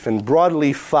broadleaf, and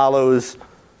broadleaf follows,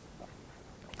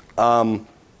 well,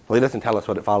 he doesn't tell us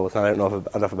what it follows, and I don't know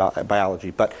enough about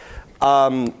biology, but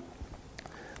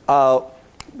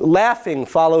laughing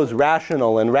follows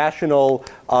rational, and rational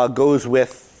goes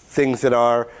with things that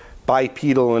are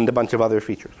bipedal and a bunch of other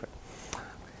features.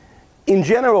 In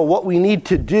general, what we need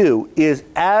to do is,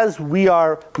 as we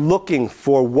are looking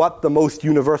for what the most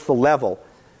universal level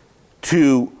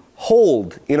to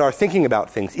hold in our thinking about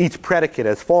things, each predicate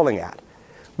as falling at,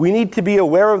 we need to be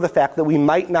aware of the fact that we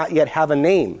might not yet have a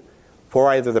name for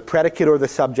either the predicate or the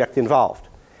subject involved.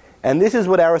 And this is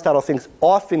what Aristotle thinks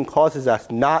often causes us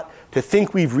not to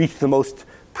think we've reached the most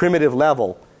primitive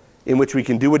level in which we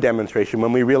can do a demonstration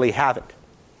when we really haven't.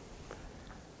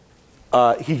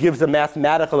 He gives a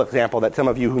mathematical example that some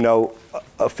of you who know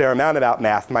a fair amount about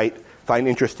math might find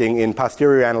interesting. In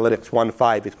Posterior Analytics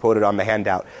 1.5, it's quoted on the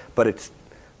handout, but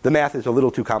the math is a little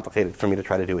too complicated for me to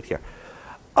try to do it here.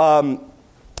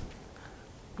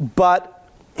 But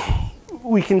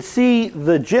we can see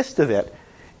the gist of it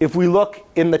if we look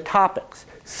in the topics.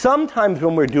 Sometimes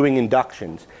when we're doing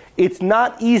inductions, it's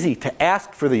not easy to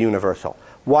ask for the universal.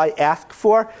 Why ask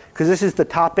for? Because this is the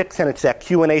topics and it's that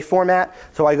Q&A format.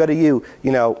 So I go to you,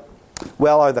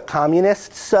 well, are the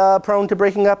communists prone to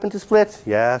breaking up into splits?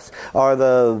 Yes. Are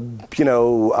the,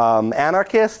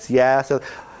 anarchists? Yes.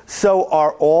 So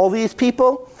are all these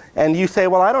people? And you say,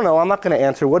 well, I don't know, I'm not going to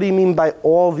answer. What do you mean by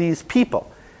all these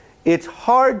people? It's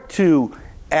hard to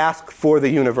ask for the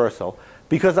universal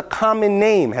because a common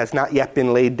name has not yet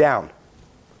been laid down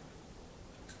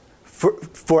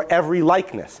for every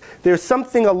likeness. There's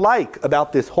something alike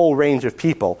about this whole range of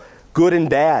people, good and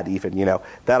bad even,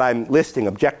 that I'm listing,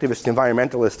 objectivists,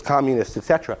 environmentalists, communists,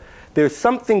 etc. There's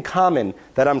something common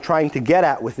that I'm trying to get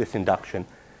at with this induction,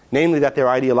 namely that they're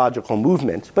ideological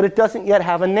movements, but it doesn't yet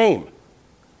have a name.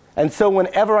 And so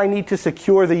whenever I need to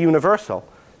secure the universal,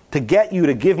 to get you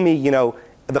to give me,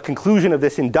 the conclusion of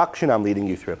this induction I'm leading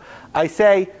you through, I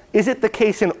say, is it the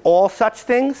case in all such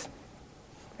things?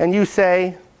 And you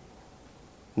say,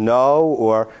 no,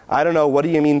 or I don't know, what do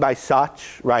you mean by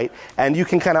such, right? And you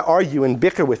can kind of argue and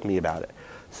bicker with me about it.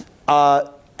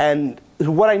 And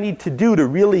what I need to do to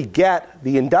really get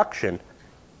the induction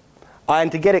and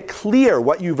to get it clear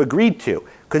what you've agreed to,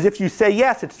 because if you say,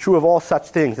 yes, it's true of all such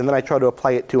things, and then I try to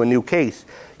apply it to a new case,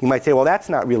 you might say, well, that's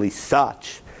not really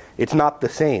such. It's not the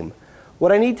same.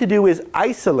 What I need to do is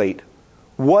isolate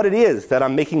what it is that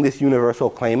I'm making this universal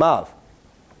claim of.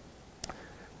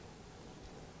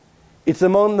 It's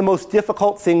among the most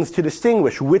difficult things to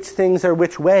distinguish which things are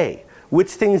which way, which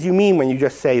things you mean when you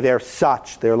just say they're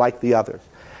such, they're like the others.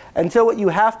 And so what you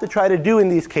have to try to do in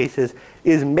these cases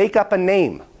is make up a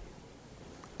name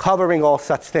covering all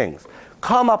such things.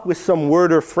 Come up with some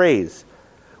word or phrase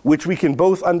which we can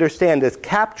both understand as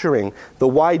capturing the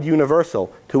wide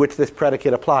universal to which this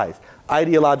predicate applies.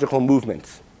 Ideological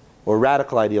movements, or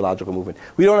radical ideological movement.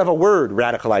 We don't have a word,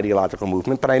 radical ideological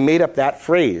movement, but I made up that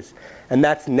phrase. And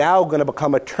that's now going to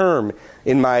become a term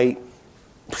in my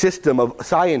system of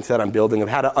science that I'm building of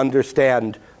how to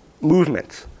understand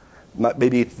movements.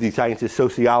 Maybe the science is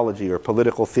sociology or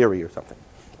political theory or something.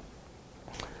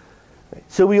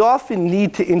 So we often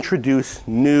need to introduce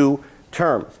new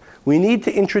terms. We need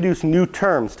to introduce new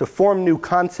terms to form new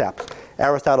concepts.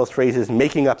 Aristotle's phrase is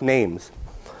making up names.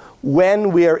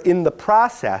 When we are in the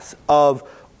process of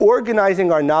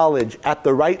organizing our knowledge at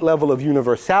the right level of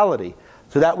universality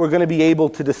so that we're going to be able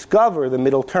to discover the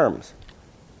middle terms.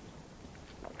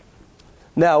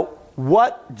 Now,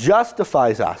 what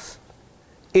justifies us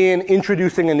in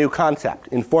introducing a new concept,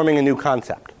 in forming a new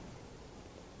concept?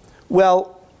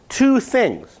 Well, two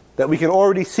things that we can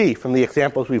already see from the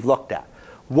examples we've looked at.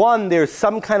 One, there's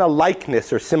some kind of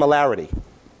likeness or similarity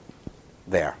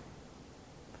there.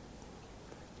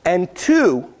 And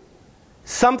two,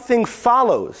 something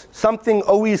follows, something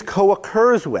always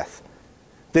co-occurs with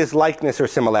this likeness or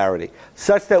similarity,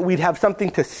 such that we'd have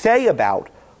something to say about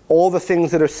all the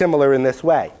things that are similar in this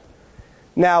way.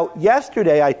 Now,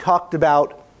 yesterday I talked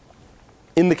about,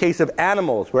 in the case of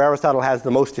animals, where Aristotle has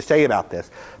the most to say about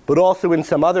this, but also in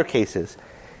some other cases,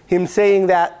 him saying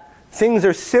that things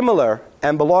are similar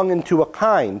and belong into a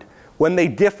kind when they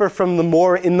differ from the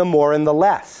more and the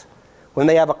less, when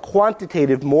they have a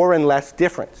quantitative more and less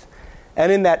difference.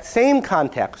 And in that same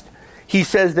context, he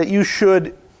says that you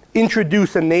should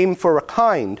introduce a name for a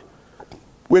kind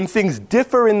when things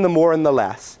differ in the more and the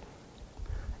less,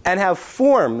 and have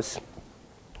forms,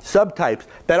 subtypes,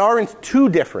 that aren't too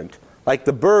different, like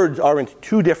the birds aren't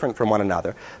too different from one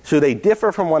another. So they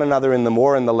differ from one another in the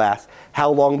more and the less, how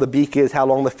long the beak is, how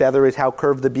long the feather is, how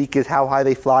curved the beak is, how high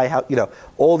they fly, how,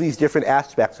 all these different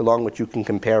aspects along which you can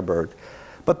compare birds.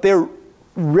 But they're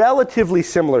relatively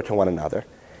similar to one another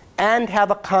and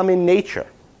have a common nature.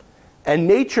 And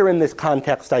nature in this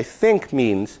context, I think,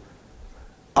 means,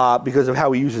 because of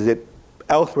how he uses it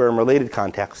elsewhere in related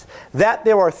contexts, that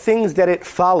there are things that it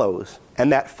follows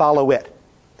and that follow it.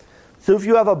 So if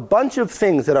you have a bunch of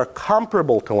things that are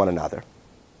comparable to one another,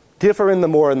 differ in the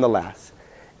more and the less,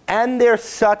 and they're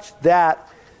such that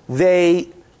they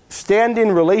stand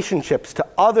in relationships to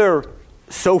other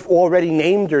already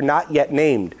named or not yet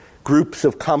named groups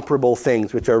of comparable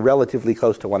things which are relatively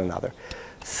close to one another,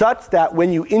 such that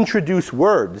when you introduce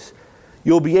words,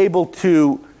 you'll be able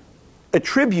to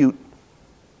attribute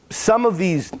some of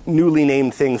these newly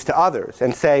named things to others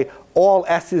and say all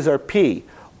S's are P,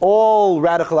 all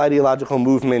radical ideological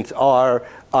movements are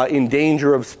in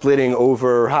danger of splitting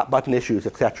over hot-button issues,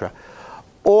 etc.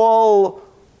 All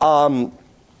horned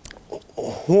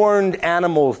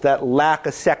animals that lack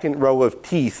a second row of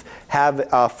teeth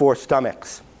have 4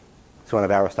 stomachs. It's one of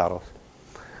Aristotle's.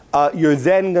 You're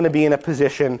then going to be in a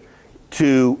position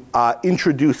to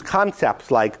introduce concepts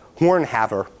like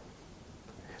hornhaver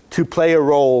to play a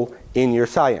role in your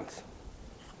science.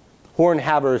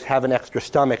 Hornhavers have an extra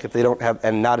stomach if they don't have,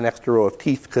 and not an extra row of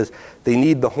teeth, because they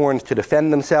need the horns to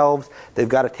defend themselves. They've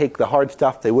got to take the hard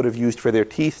stuff they would have used for their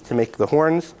teeth to make the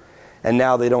horns, and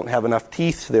now they don't have enough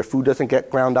teeth, so their food doesn't get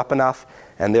ground up enough,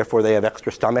 and therefore they have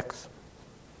extra stomachs.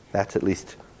 That's at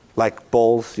least like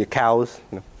bulls, your cows,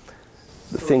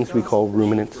 the things we call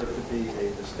ruminants. For it to be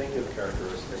a distinctive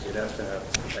characteristic, it has to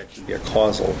have actually be a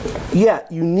causal. Yeah,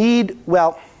 you need,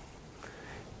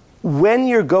 when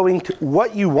you're going to,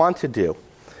 what you want to do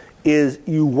is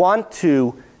you want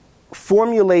to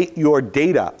formulate your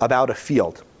data about a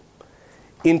field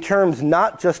in terms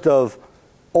not just of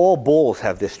all bulls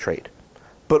have this trait,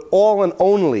 but all and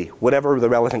only whatever the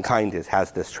relevant kind is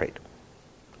has this trait.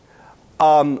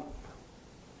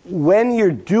 When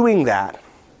you're doing that,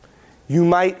 you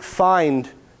might find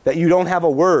that you don't have a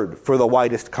word for the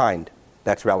widest kind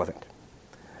that's relevant.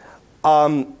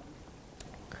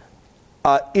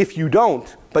 If you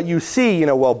don't, but you see,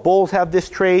 bulls have this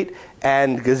trait,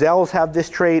 and gazelles have this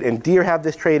trait, and deer have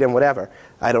this trait, and whatever.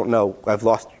 I don't know.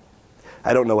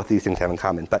 I don't know what these things have in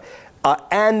common. But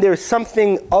and there's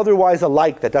something otherwise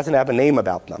alike that doesn't have a name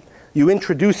about them. You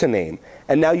introduce a name,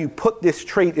 and now you put this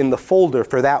trait in the folder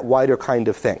for that wider kind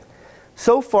of thing.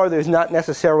 So far, there's not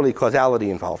necessarily causality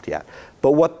involved yet.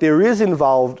 But what there is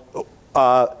involved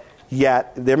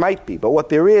yet, there might be. But what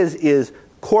there is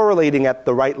correlating at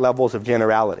the right levels of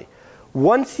generality.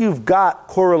 Once you've got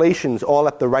correlations all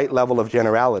at the right level of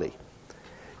generality,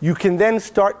 you can then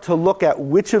start to look at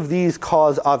which of these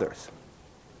cause others.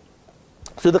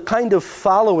 So the kind of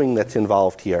following that's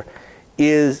involved here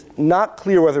is not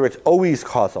clear whether it's always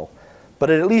causal,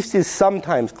 but it at least is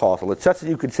sometimes causal. It's such that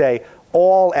you could say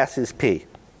all S is P.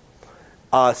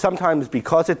 Sometimes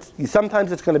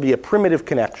it's going to be a primitive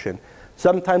connection.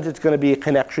 Sometimes it's going to be a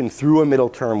connection through a middle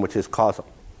term, which is causal.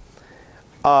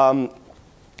 I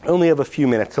only have a few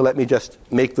minutes, so let me just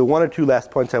make the one or two last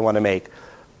points I want to make.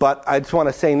 But I just want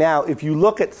to say now, if you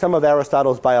look at some of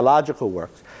Aristotle's biological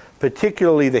works,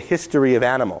 particularly the history of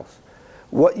animals,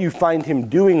 what you find him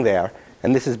doing there,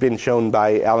 and this has been shown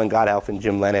by Alan Godolph and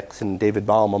Jim Lennox and David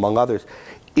Baum, among others,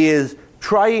 is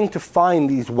trying to find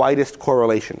these widest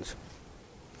correlations,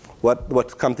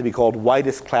 what's come to be called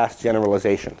widest class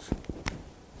generalizations.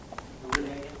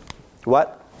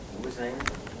 What?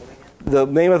 The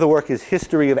name of the work is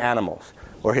History of Animals,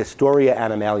 or Historia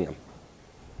Animalium.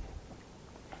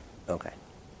 Okay.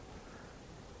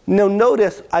 Now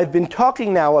notice I've been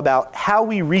talking now about how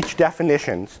we reach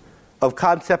definitions of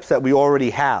concepts that we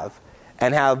already have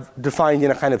and have defined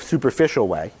in a kind of superficial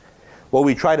way. Well,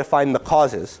 we try to find the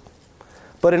causes.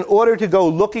 But in order to go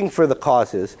looking for the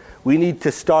causes, we need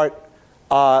to start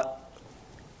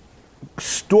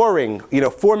storing,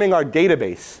 forming our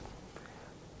database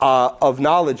of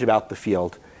knowledge about the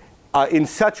field in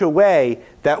such a way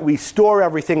that we store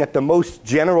everything at the most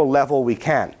general level we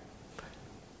can.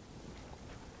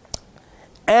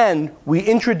 And we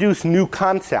introduce new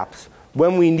concepts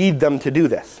when we need them to do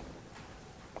this.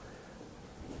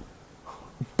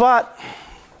 But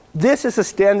this is a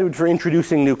standard for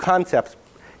introducing new concepts,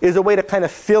 is a way to kind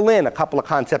of fill in a couple of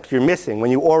concepts you're missing when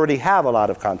you already have a lot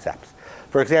of concepts.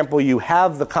 For example, you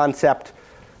have the concept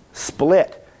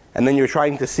split, and then you're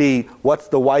trying to see what's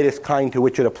the widest kind to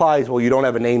which it applies. Well, you don't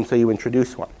have a name, so you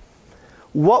introduce one.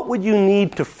 What would you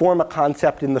need to form a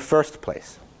concept in the first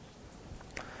place?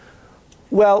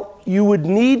 Well, you would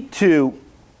need to,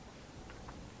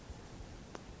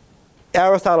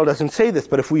 Aristotle doesn't say this,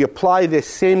 but if we apply this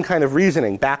same kind of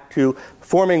reasoning back to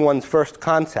forming one's first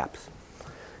concepts,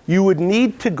 you would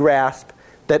need to grasp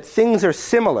that things are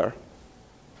similar,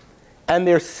 and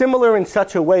they're similar in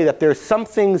such a way that there's some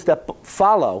things that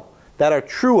follow that are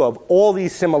true of all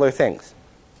these similar things.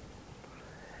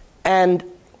 And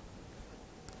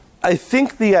I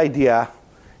think the idea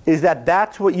is that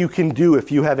that's what you can do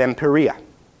if you have empiria,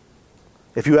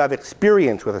 if you have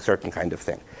experience with a certain kind of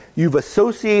thing. You've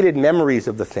associated memories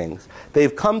of the things.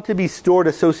 They've come to be stored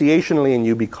associationally in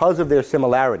you because of their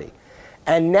similarity.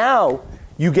 And now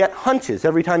you get hunches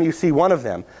every time you see one of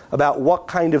them about what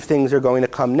kind of things are going to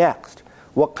come next,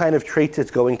 what kind of traits it's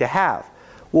going to have.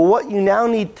 Well, what you now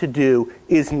need to do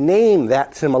is name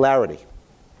that similarity.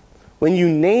 When you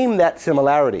name that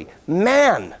similarity,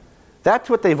 man, that's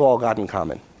what they've all got in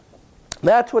common.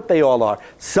 That's what they all are,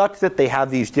 such that they have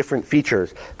these different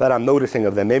features that I'm noticing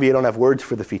of them. Maybe you don't have words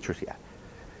for the features yet.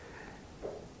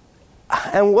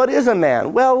 And what is a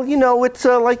man? Well, it's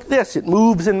like this. It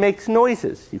moves and makes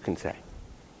noises, you can say,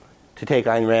 to take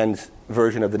Ayn Rand's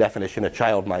version of the definition a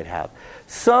child might have.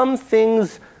 Some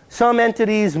things, some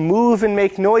entities move and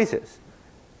make noises.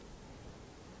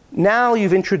 Now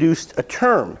you've introduced a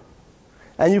term,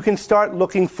 and you can start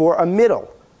looking for a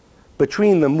middle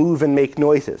between the move and make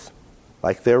noises.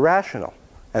 Like they're rational.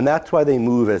 And that's why they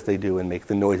move as they do and make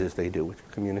the noises they do, which is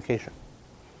communication.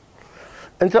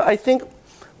 And so I think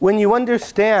when you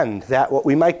understand that what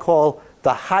we might call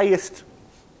the highest,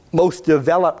 most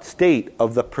developed state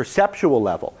of the perceptual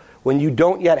level, when you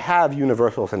don't yet have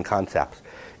universals and concepts,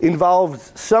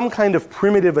 involves some kind of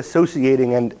primitive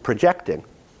associating and projecting,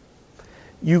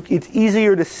 it's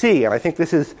easier to see, and I think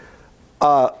this is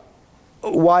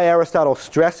why Aristotle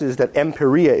stresses that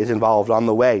empiria is involved on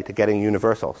the way to getting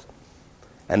universals,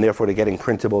 and therefore to getting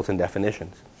principles and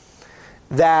definitions.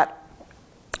 That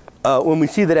when we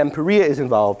see that empiria is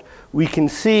involved, we can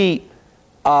see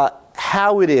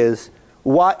how it is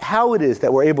that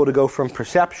we're able to go from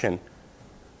perception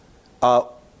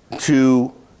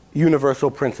to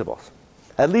universal principles.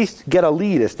 At least get a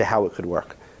lead as to how it could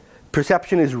work.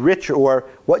 Perception is richer, or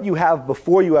what you have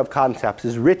before you have concepts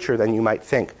is richer than you might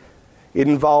think. It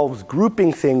involves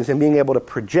grouping things and being able to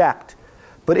project,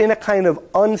 but in a kind of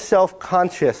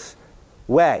unself-conscious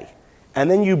way.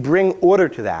 And then you bring order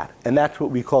to that, and that's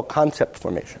what we call concept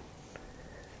formation.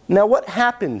 Now, what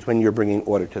happens when you're bringing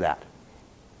order to that?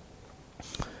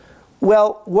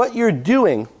 Well, what you're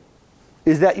doing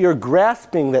is that you're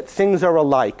grasping that things are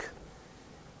alike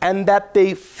and that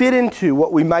they fit into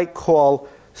what we might call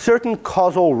certain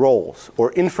causal roles,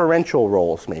 or inferential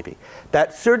roles maybe,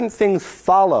 that certain things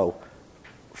follow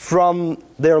from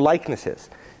their likenesses.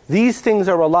 These things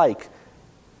are alike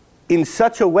in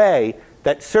such a way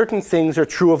that certain things are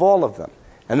true of all of them.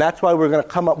 And that's why we're going to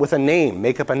come up with a name,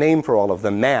 make up a name for all of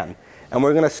them, man. And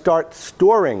we're going to start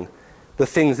storing the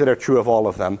things that are true of all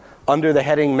of them under the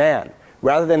heading man,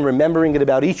 rather than remembering it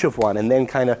about each of one and then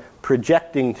kind of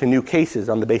projecting to new cases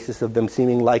on the basis of them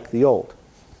seeming like the old.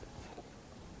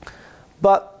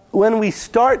 But when we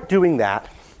start doing that,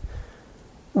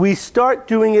 we start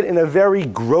doing it in a very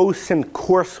gross and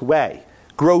coarse way.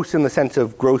 gross in the sense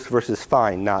of gross versus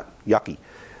fine, not yucky,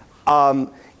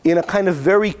 in a kind of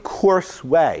very coarse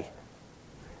way.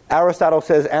 Aristotle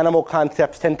says animal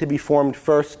concepts tend to be formed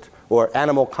first, or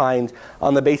animal kinds,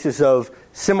 on the basis of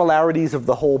similarities of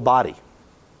the whole body.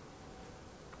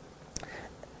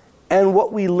 And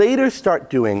what we later start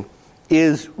doing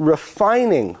is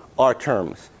refining our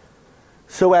terms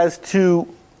so as to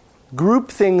group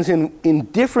things in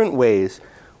different ways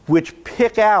which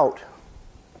pick out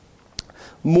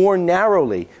more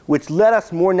narrowly, which let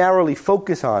us more narrowly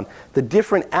focus on the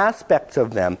different aspects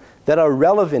of them that are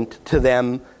relevant to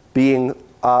them being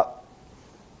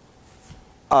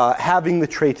having the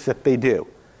traits that they do.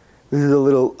 This is a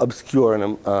little obscure, and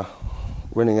I'm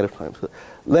running out of time. So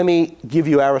let me give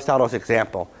you Aristotle's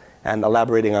example, and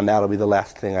elaborating on that will be the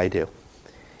last thing I do.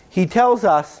 He tells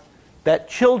us that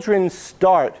children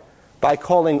start by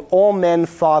calling all men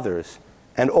fathers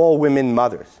and all women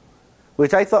mothers,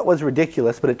 which I thought was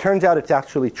ridiculous, but it turns out it's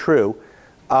actually true.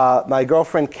 My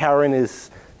girlfriend Karen is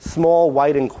small,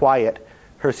 white, and quiet.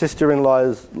 Her sister-in-law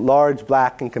is large,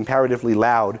 black, and comparatively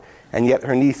loud, and yet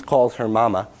her niece calls her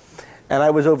mama. And I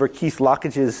was over Keith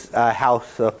Lockage's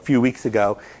house a few weeks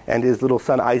ago, and his little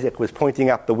son Isaac was pointing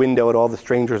out the window at all the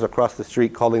strangers across the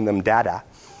street, calling them Dada.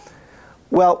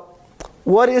 Well,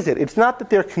 what is it? It's not that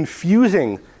they're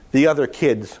confusing the other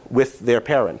kids with their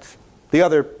parents, the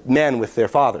other men with their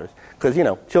fathers, because,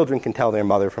 children can tell their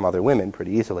mother from other women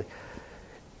pretty easily.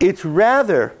 It's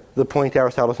rather, the point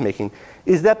Aristotle's making,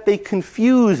 is that they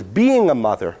confuse being a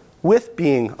mother with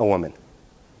being a woman.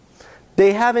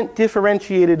 They haven't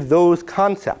differentiated those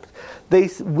concepts.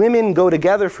 Women go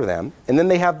together for them, and then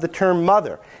they have the term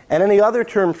mother. And any other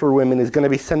term for women is going to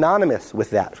be synonymous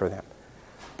with that for them.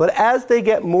 But as they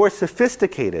get more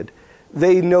sophisticated,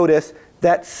 they notice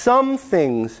that some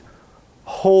things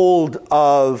hold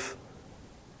of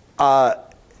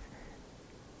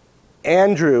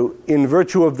Andrew in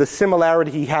virtue of the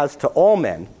similarity he has to all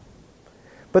men.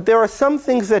 But there are some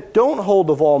things that don't hold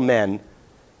of all men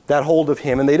that hold of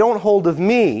him, and they don't hold of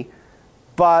me,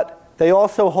 but they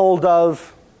also hold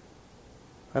of,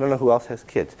 I don't know who else has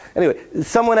kids. Anyway,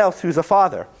 someone else who's a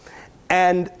father.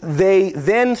 And they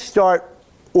then start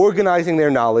organizing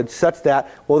their knowledge such that,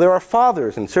 well, there are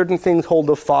fathers, and certain things hold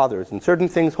of fathers, and certain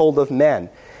things hold of men.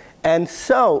 And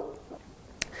so,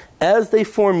 as they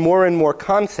form more and more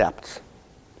concepts,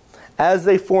 as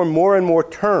they form more and more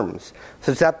terms,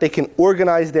 such that they can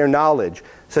organize their knowledge,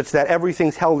 such that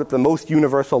everything's held at the most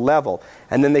universal level,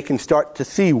 and then they can start to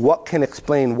see what can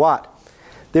explain what.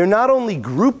 They're not only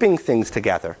grouping things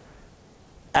together,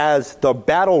 as the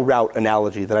battle route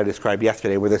analogy that I described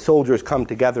yesterday, where the soldiers come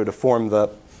together to form the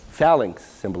phalanx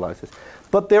symbolizes,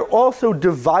 but they're also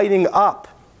dividing up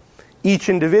each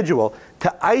individual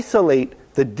to isolate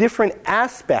the different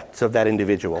aspects of that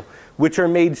individual, which are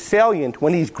made salient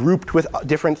when he's grouped with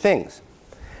different things.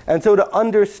 And so to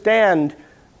understand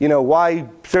why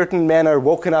certain men are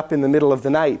woken up in the middle of the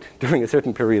night during a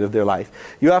certain period of their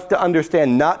life, you have to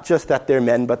understand not just that they're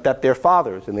men, but that they're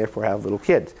fathers and therefore have little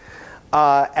kids.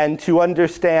 And to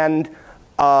understand,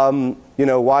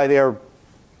 why their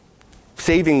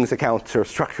savings accounts are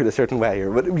structured a certain way,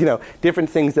 or different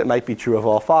things that might be true of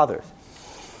all fathers.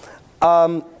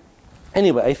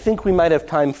 Anyway, I think we might have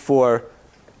time for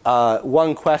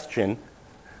one question,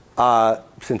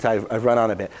 since I've run on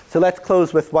a bit. So let's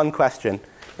close with one question,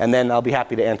 and then I'll be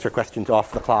happy to answer questions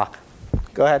off the clock.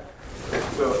 Go ahead.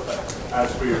 So,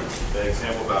 as for the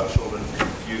example about children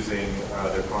confusing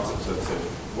their concepts of, say,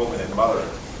 woman and mother,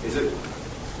 is it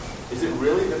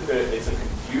really that it's a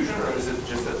confusion, or is it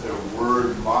just that the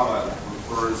word mama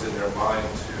refers in their mind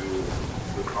to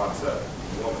the concept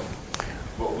woman,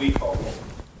 what we call woman?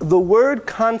 The word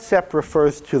concept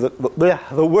refers to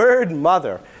the word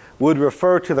mother would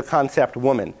refer to the concept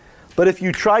woman. But if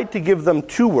you tried to give them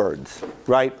two words,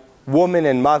 right, woman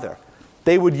and mother,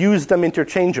 they would use them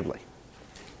interchangeably,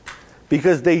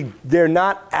 because they're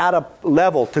not at a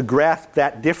level to grasp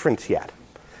that difference yet.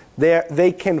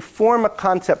 They can form a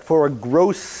concept for a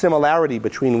gross similarity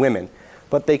between women,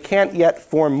 but they can't yet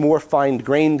form more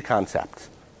fine-grained concepts.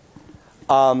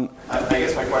 I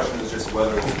guess my question is just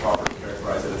whether it's proper to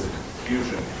characterize it as a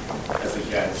confusion as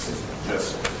against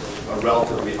just a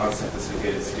relatively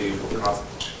unsophisticated stage of the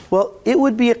concept. Well, it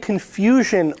would be a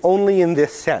confusion only in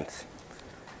this sense.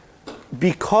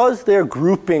 Because they're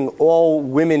grouping all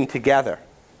women together,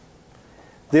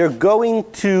 they're going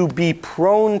to be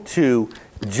prone to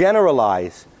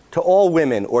generalize to all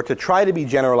women, or to try to be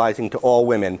generalizing to all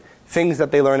women, things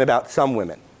that they learn about some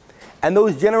women. And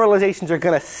those generalizations are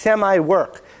going to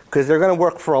semi-work, because they're going to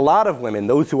work for a lot of women,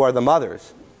 those who are the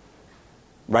mothers.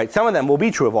 right? Some of them will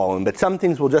be true of all women, but some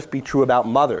things will just be true about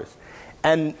mothers.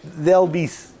 And they'll be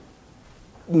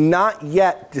not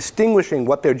yet distinguishing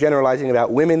what they're generalizing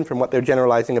about women from what they're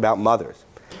generalizing about mothers.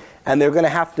 And they're going to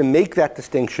have to make that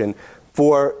distinction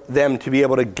for them to be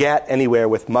able to get anywhere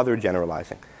with mother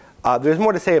generalizing. There's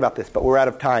more to say about this, but we're out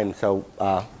of time, so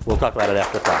we'll talk about it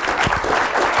after class.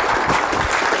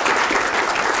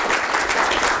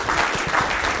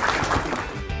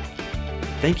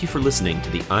 Thank you for listening to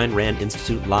the Ayn Rand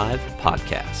Institute Live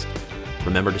podcast.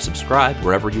 Remember to subscribe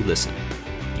wherever you listen.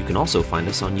 You can also find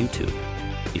us on YouTube.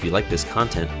 If you like this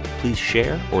content, please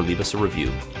share or leave us a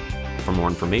review. For more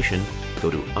information, go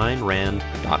to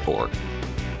aynrand.org.